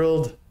 I'm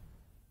thrilled.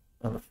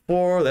 On the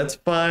 4, that's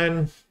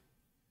fine.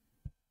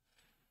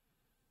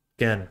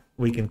 Again,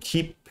 we can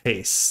keep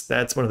pace.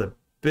 That's one of the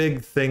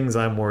big things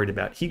I'm worried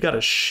about. He got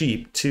a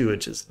sheep too,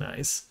 which is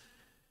nice.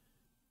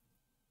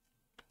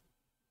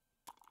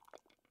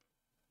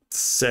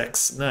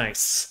 6,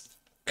 nice.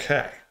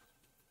 Okay.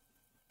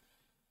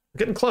 We're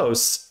getting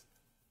close.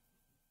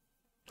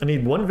 I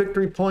need 1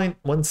 victory point,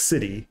 1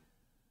 city.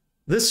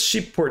 This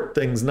sheep port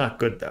thing's not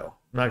good, though.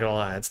 I'm not gonna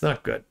lie, it's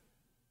not good.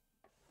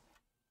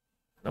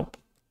 Nope.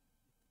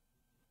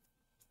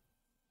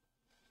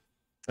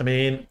 I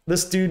mean,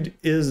 this dude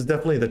is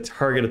definitely the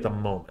target at the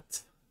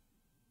moment.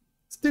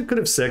 This dude could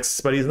have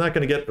 6, but he's not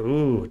gonna get,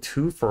 ooh,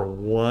 2 for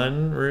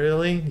 1,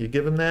 really? You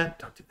give him that?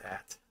 Don't do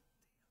that.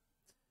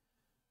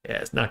 Yeah,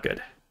 it's not good.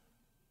 I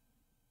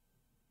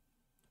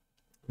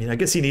mean, I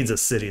guess he needs a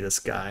city, this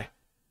guy.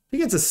 If he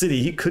gets a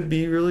city, he could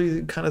be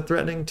really kind of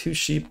threatening. 2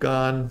 sheep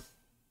gone.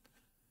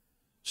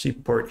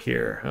 Sheep port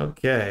here.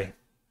 Okay.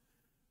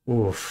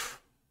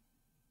 Oof.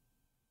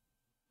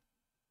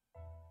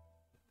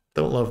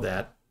 Don't love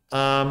that.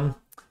 Gonna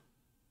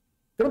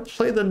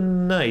play the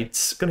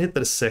knight. Gonna hit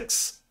the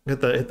 6.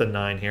 Hit the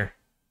 9 here.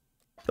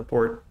 The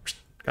port.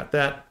 Got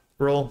that.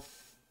 Roll.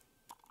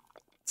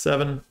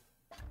 7.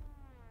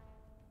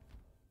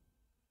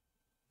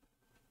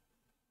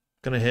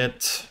 Gonna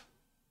hit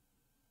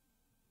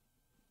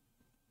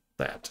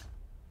that.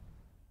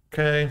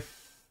 Okay.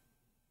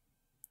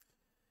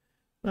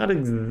 Not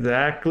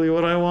exactly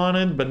what I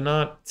wanted, but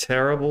not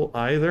terrible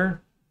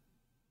either.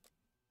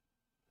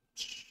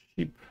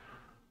 Sheep.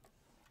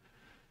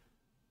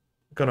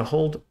 Gonna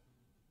hold.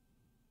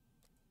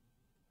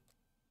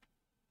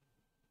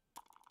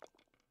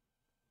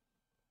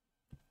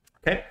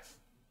 Okay.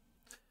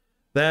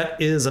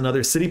 That is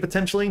another city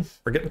potentially.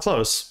 We're getting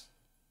close.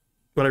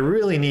 What I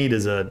really need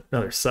is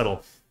another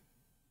settle.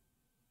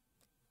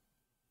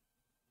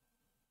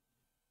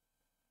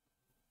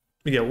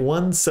 We get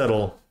 1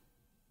 settle.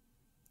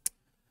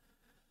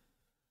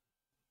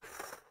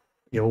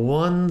 You get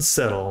 1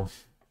 settle.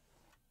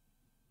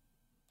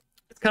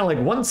 It's kind of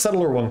like 1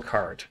 settle or 1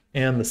 card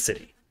and the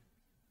city.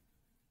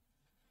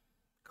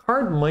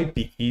 Card might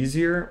be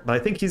easier, but I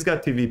think he's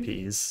got 2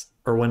 VPs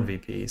or 1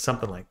 VP,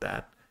 something like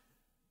that.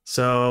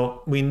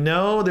 So we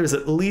know there's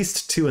at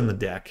least 2 in the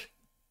deck.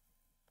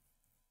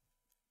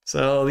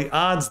 So the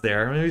odds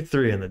there, maybe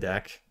 3 in the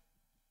deck.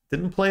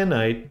 Didn't play a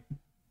knight.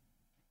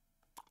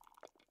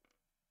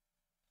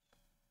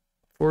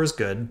 4 is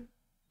good.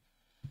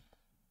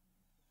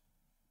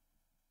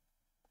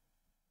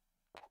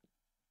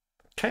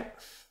 Okay.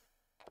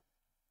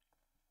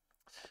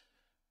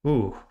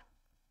 Ooh.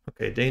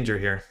 Okay, danger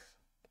here.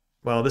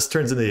 Well, this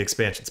turns into the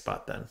expansion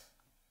spot then.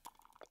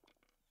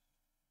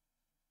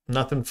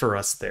 Nothing for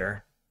us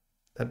there.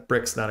 That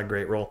brick's not a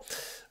great roll.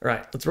 All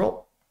right, let's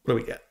roll. What do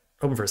we get?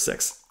 Hoping for a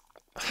 6.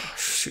 Oh,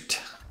 shoot.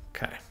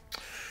 Okay.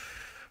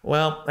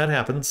 Well, that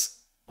happens.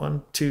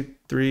 1, 2,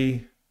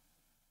 3,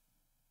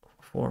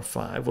 4,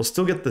 5. We'll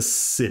still get the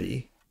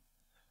city,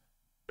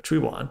 which we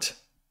want.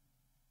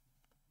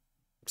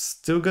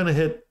 Still gonna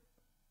hit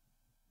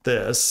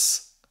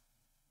this.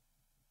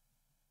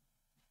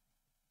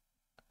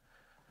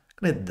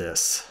 Gonna hit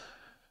this.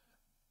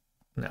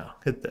 No,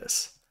 hit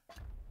this.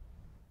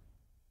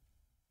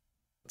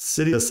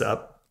 City this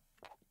up,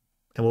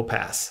 and we'll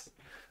pass.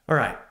 All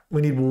right,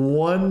 we need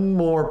 1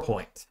 more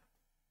point.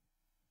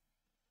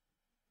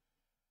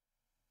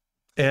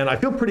 And I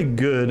feel pretty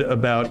good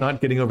about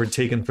not getting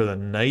overtaken for the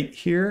knight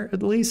here,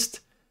 at least,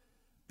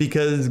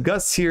 because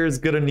Gus here is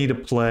gonna need to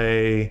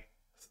play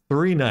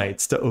 3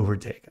 knights to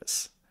overtake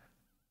us.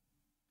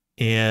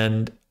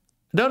 And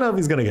I don't know if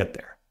he's gonna get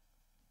there.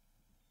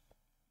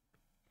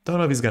 Don't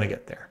know if he's gonna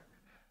get there.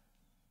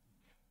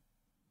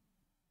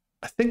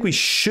 I think we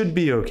should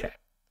be okay.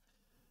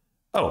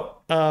 Oh,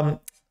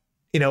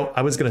 you know,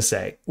 I was gonna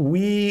say,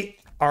 we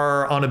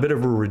are on a bit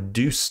of a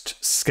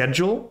reduced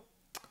schedule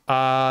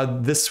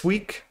this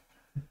week.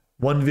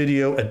 1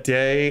 video a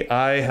day.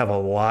 I have a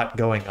lot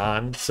going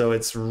on, so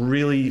it's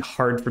really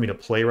hard for me to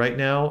play right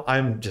now.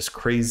 I'm just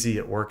crazy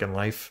at work and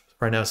life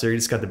right now, so you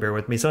just got to bear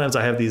with me. Sometimes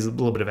I have these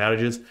little bit of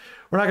outages.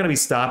 We're not going to be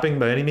stopping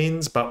by any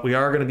means, but we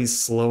are going to be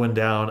slowing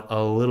down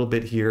a little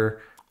bit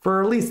here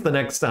for at least the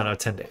next, I don't know,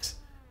 10 days.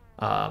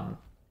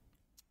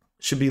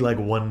 Should be like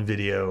one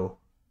video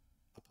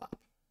a pop.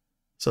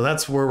 So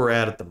that's where we're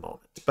at the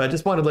moment. But I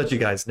just wanted to let you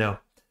guys know.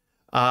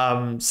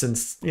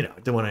 Since, you know, I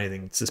didn't want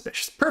anything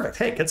suspicious. Perfect.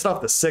 Hey, it gets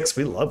off the 6.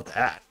 We love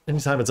that.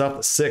 Anytime it's off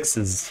the 6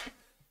 is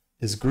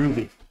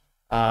groovy.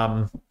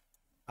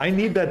 I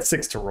need that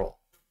 6 to roll.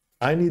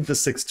 I need the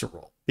 6 to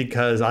roll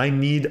because I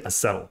need a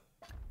settle.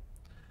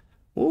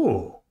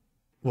 Ooh,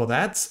 well,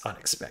 that's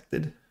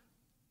unexpected.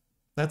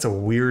 That's a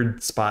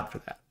weird spot for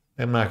that.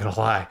 I'm not gonna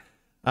lie.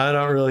 I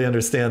don't really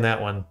understand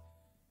that one.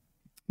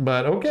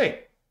 But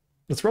okay,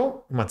 let's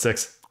roll. Come on,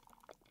 6.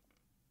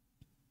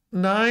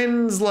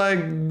 9's like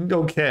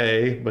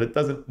okay, but it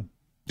doesn't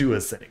do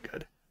us any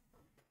good.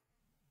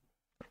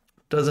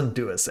 Doesn't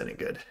do us any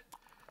good.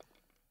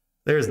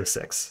 There's the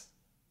 6.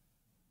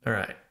 All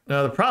right.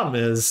 Now the problem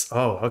is,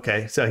 oh,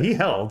 okay. So he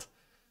held.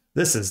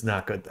 This is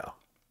not good though.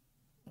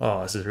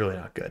 Oh, this is really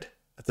not good.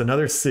 That's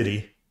another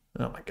city.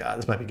 Oh my God,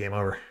 this might be game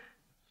over.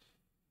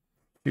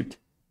 Shoot.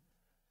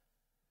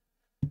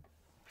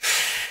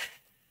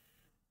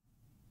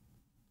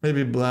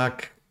 Maybe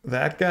block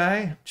that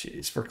guy.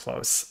 Jeez, we're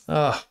close.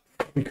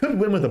 We could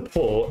win with a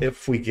pull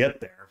if we get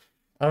there.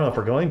 I don't know if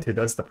we're going to.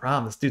 That's the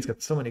problem. This dude's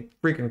got so many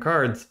freaking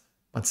cards.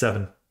 On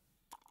 7.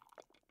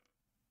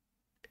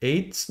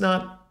 8's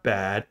not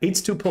bad.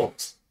 8's 2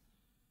 pulls.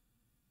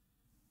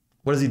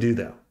 What does he do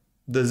though?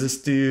 Does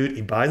this dude,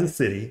 he buys a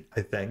city,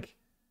 I think.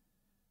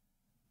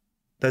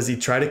 Does he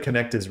try to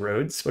connect his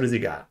roads? What does he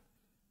got?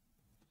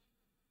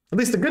 At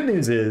least the good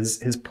news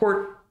is his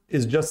port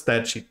is just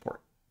that cheap port,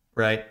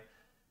 right?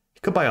 He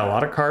could buy a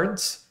lot of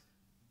cards.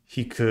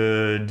 He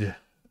could,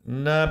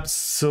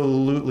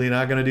 absolutely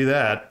not going to do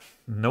that.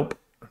 Nope.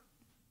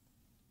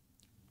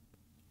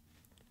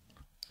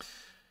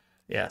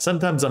 Yeah,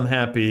 sometimes I'm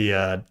happy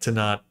to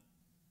not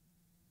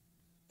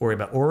worry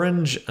about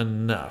orange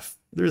enough.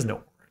 There is no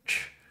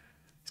orange.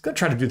 He's going to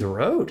try to do the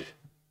road.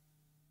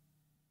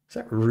 Is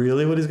that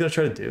really what he's going to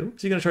try to do?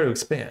 Is he going to try to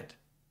expand?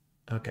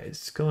 Okay,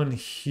 he's going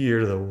here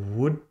to the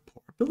wood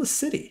port. Build a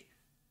city.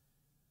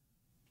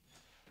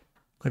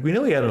 Like, we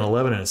know he had an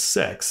 11 and a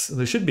 6. So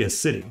there should be a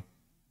city.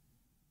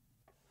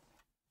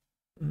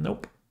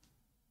 Nope.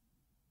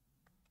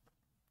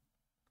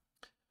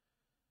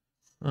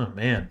 Oh,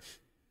 man.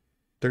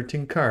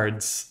 13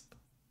 cards.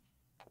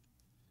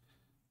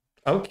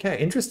 Okay,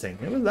 interesting.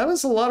 That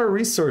was a lot of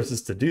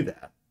resources to do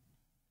that.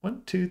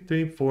 1, 2,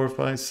 3, 4,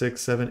 5,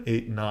 6, 7,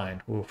 8,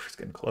 9. Ooh, it's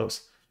getting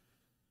close.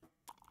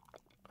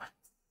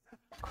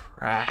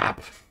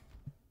 Crap.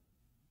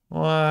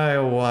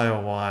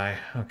 Why?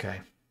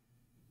 Okay.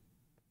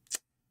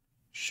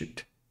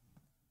 Shoot.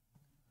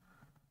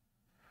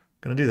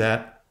 Gonna do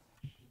that.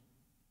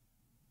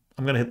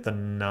 I'm gonna hit the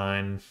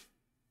 9.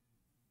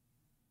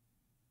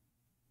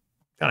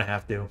 Kind of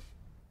have to.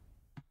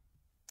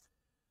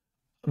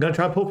 I'm gonna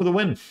try to pull for the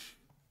win.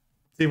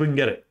 See if we can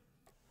get it.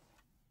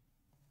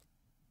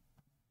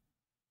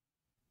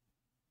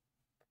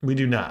 We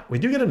do not. We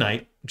do get a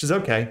knight, which is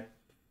okay.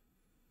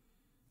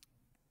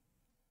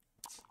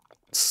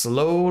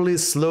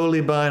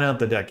 Slowly buying out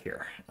the deck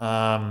here.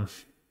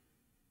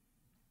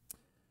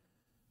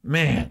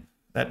 Man,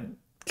 that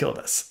killed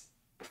us.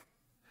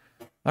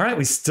 All right,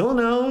 we still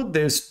know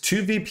there's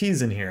 2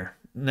 VPs in here.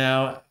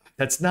 Now,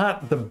 that's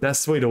not the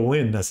best way to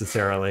win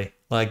necessarily.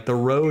 Like, the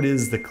road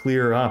is the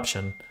clear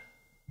option,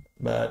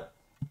 but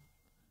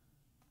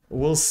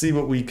we'll see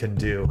what we can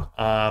do.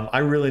 I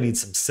really need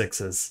some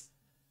 6s.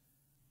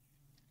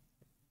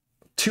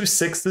 2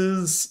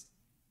 6s,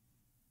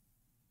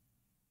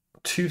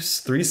 3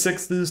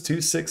 6s, 2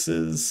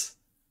 6s.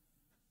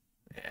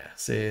 Yeah,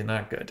 see,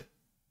 not good.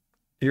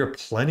 Your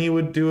plenty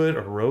would do it.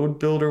 A road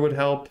builder would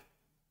help.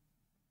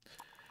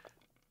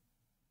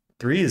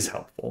 3 is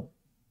helpful.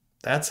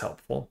 That's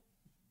helpful.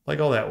 Like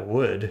all that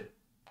wood.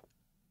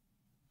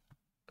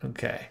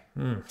 Okay,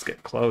 let's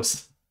get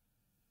close.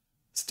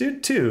 Let's do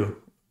 2.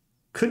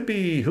 Could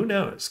be, who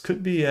knows?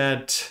 Could be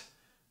at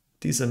a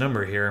decent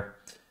number here.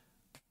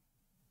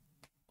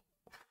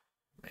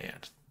 Man.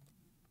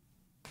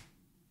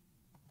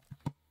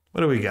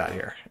 What do we got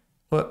here?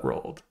 What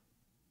rolled?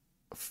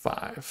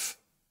 5.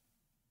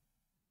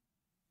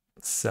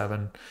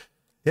 7.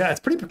 Yeah, it's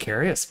pretty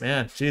precarious,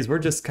 man. Jeez, we're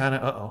just kind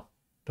of, uh-oh.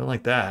 Don't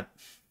like that.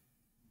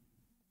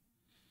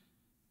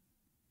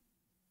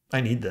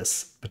 I need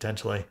this,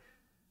 potentially.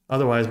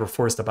 Otherwise, we're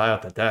forced to buy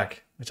out the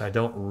deck, which I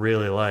don't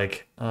really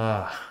like.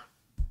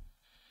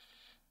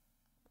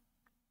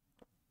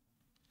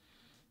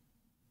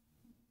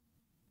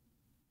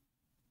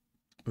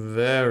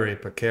 Very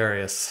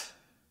precarious.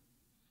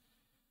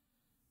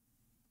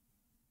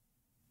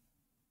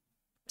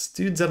 This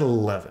dude's at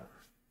 11.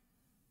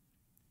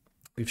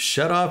 We've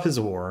shut off his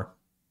war,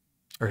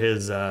 or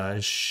his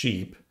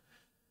sheep.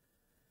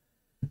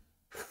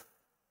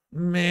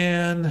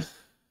 Man,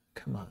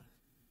 come on.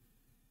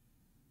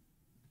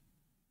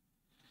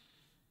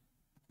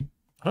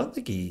 I don't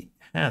think he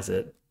has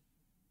it.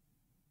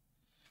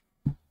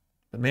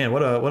 But man,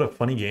 what a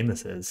funny game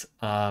this is.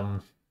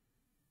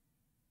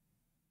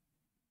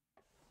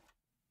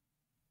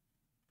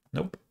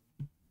 Nope.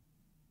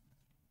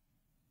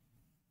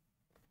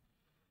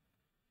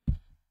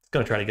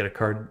 Gonna try to get a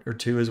card or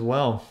two as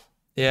well.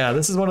 Yeah,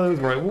 this is one of those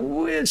where I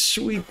wish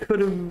we could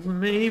have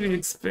maybe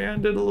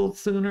expanded a little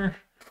sooner.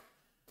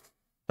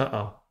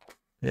 Uh-oh.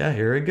 Yeah,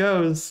 here it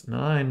goes.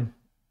 9.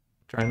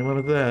 Trying to win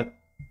with that.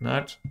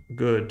 Not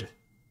good.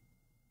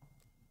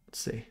 Let's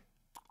see.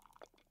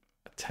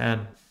 A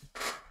 10.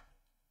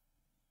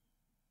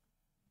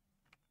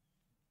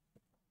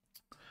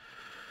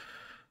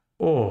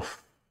 Oh,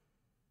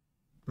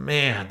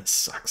 man, this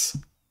sucks.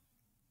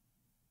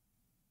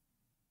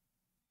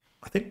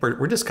 I think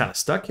we're just kind of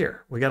stuck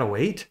here. We gotta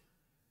wait.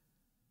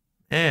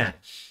 Man.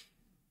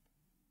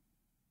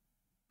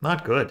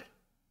 Not good.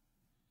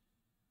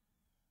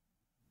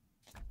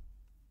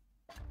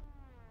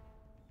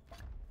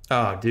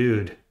 Oh,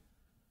 dude.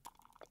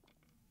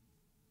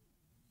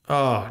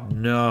 Oh,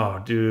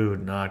 no,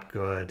 dude, not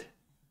good.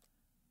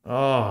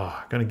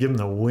 Oh, gonna give him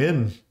the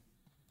win.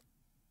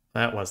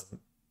 That wasn't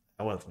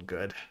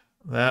good.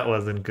 That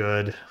wasn't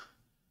good.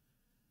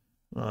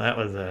 Well, that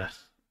was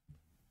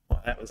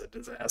a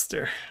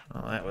disaster.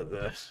 Well, that was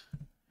a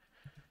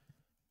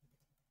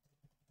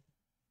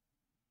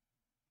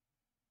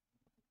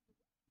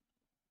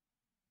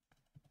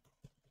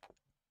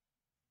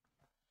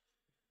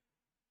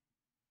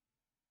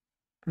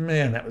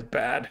man, that was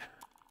bad.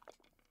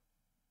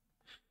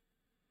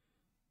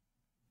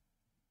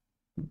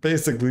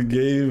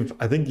 Basically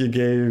I think you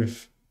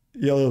gave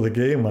Yellow the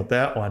game with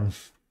that one.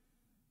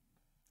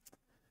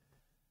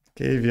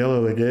 Gave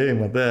Yellow the game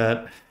with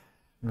that.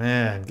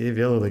 Man, gave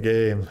Yellow the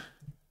game.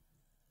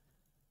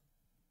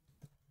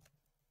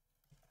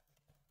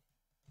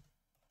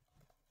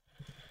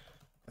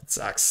 It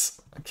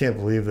sucks. I can't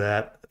believe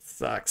that. It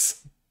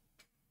sucks.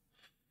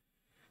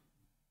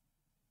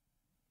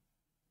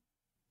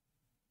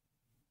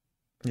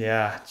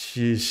 Yeah,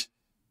 sheesh.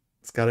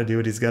 He's got to do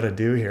what he's got to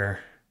do here.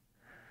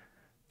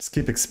 Just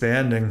keep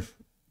expanding.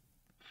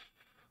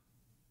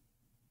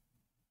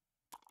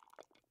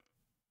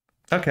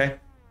 Okay.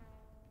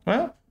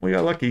 Well, we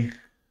got lucky.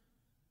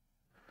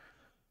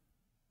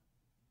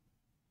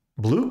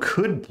 Blue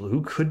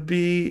could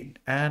be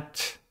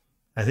at,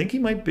 I think he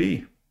might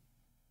be.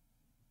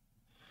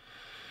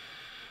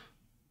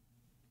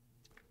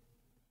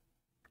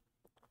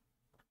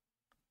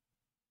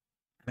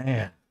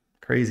 Man,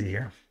 crazy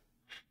here.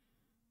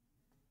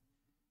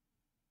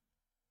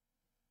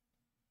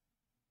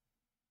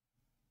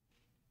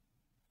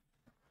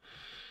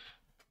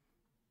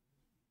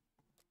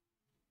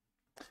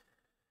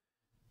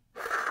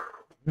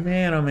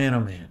 Man, oh man, oh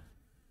man.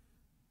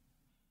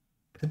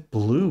 Hit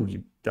blue,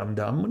 you dum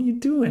dum. What are you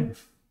doing?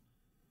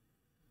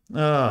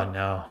 Oh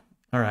no.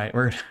 All right,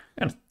 we're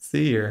gonna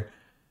see here.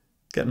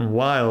 Getting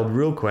wild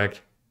real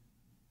quick.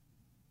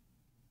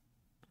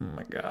 Oh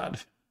my God.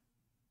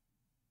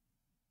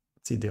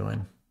 What's he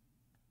doing?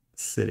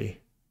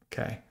 City.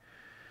 Okay.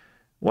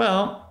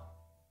 Well,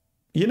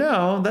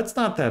 that's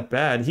not that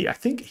bad. I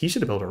think he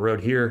should have built a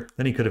road here.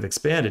 Then he could have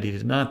expanded. He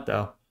did not,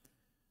 though.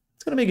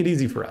 It's gonna make it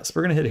easy for us.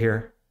 We're gonna hit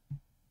here.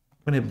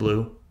 I'm gonna hit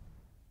blue.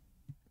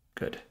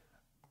 Good.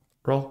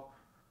 Roll.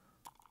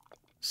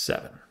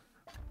 7.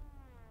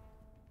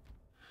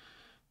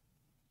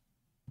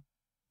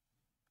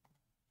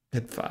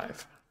 Hit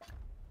 5.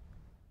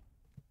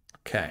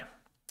 Okay.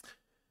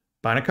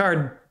 Buying a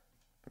card.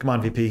 Come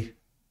on, VP.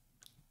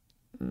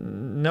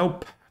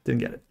 Nope.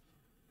 Didn't get it.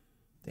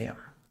 Damn.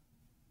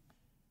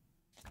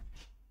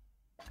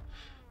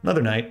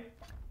 Another night.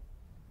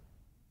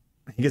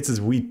 He gets his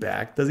wheat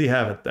back. Does he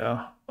have it,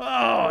 though?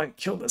 Oh, I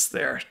killed us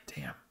there.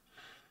 Damn.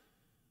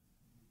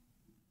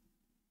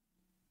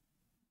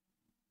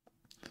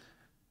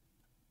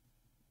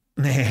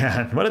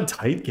 Man, what a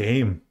tight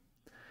game.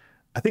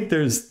 I think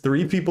there's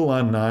 3 people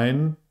on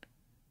 9.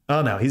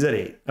 Oh, no, he's at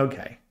 8.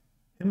 Okay.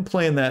 Him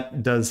playing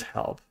that does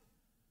help.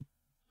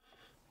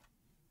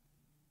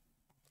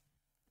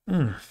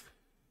 I'm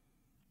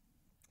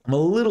a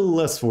little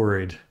less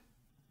worried.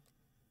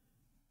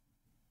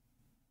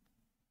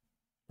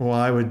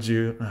 Why would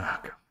you? Oh,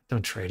 God,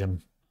 don't trade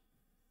him.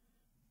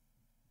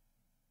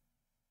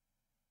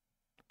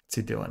 What's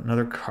he doing?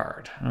 Another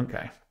card.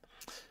 Okay.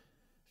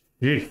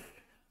 Eek.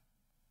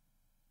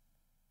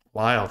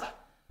 Wild.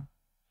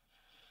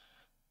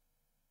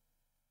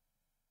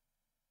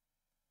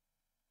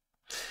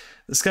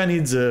 This guy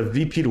needs a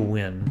VP to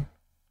win.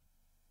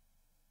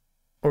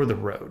 Or the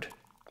road.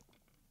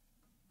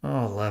 Oh,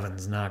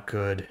 11's not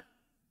good.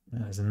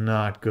 That is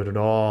not good at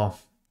all.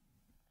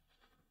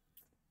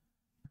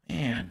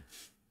 Man.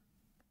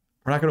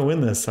 We're not going to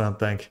win this, I don't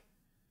think.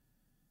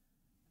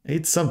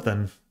 8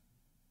 something.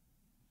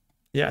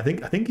 Yeah, I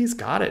think he's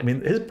got it. I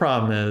mean, his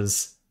problem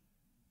is...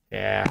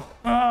 Yeah.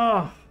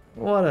 Oh,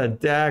 what a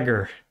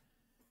dagger.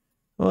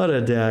 What a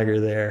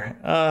dagger there.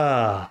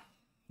 Ah,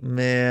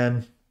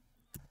 man.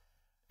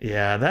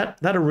 Yeah,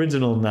 that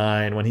original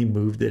 9, when he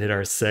moved it, hit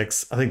our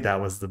 6. I think that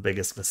was the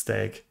biggest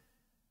mistake.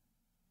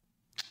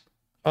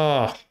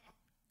 Oh,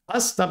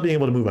 us not being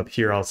able to move up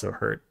here also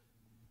hurt.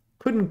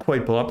 Couldn't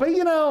quite pull up, but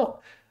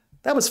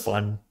that was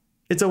fun.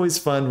 It's always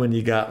fun when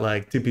you got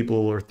like 2 people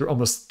or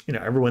almost,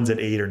 everyone's at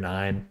 8 or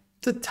 9.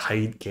 It's a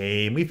tight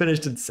game. We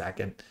finished in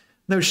second.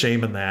 No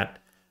shame in that.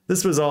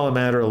 This was all a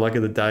matter of luck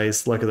of the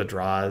dice, luck of the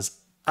draws.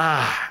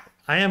 I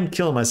am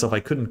killing myself. I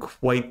couldn't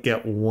quite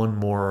get one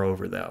more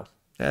over, though.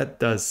 That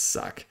does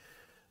suck.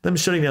 Them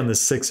shutting down the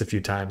 6 a few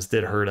times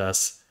did hurt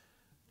us.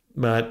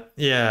 But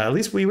yeah, at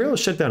least we were able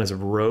to shut down his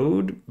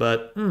road,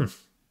 but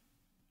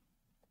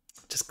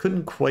just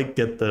couldn't quite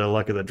get the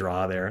luck of the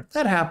draw there.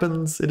 That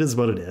happens. It is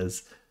what it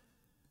is.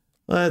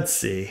 Let's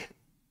see.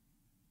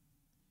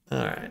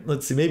 All right,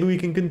 let's see. Maybe we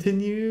can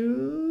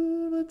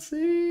continue. Let's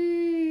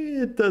see.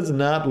 It does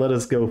not let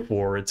us go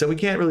forward, so we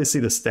can't really see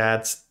the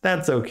stats.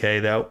 That's okay,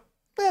 though.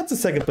 That's a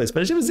second place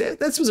finish.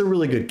 This was a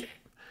really good game.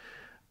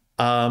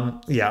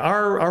 Yeah,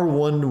 our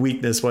one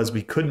weakness was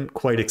we couldn't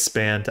quite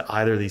expand to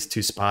either of these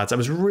 2 spots. I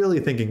was really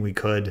thinking we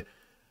could.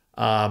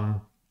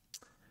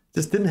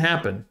 Just didn't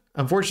happen.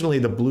 Unfortunately,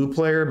 the blue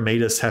player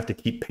made us have to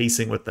keep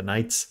pacing with the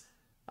knights.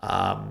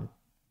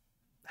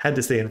 Had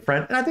to stay in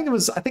front, and I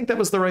think that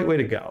was the right way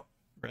to go.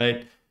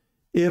 Right?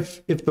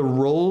 If the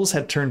rolls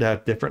had turned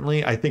out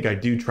differently, I think I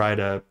do try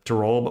to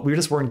roll, but we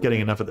just weren't getting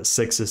enough of the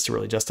 6s to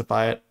really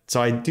justify it.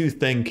 So I do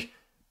think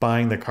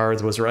buying the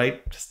cards was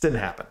right. Just didn't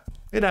happen.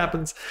 It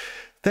happens.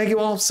 Thank you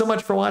all so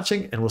much for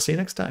watching, and we'll see you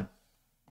next time.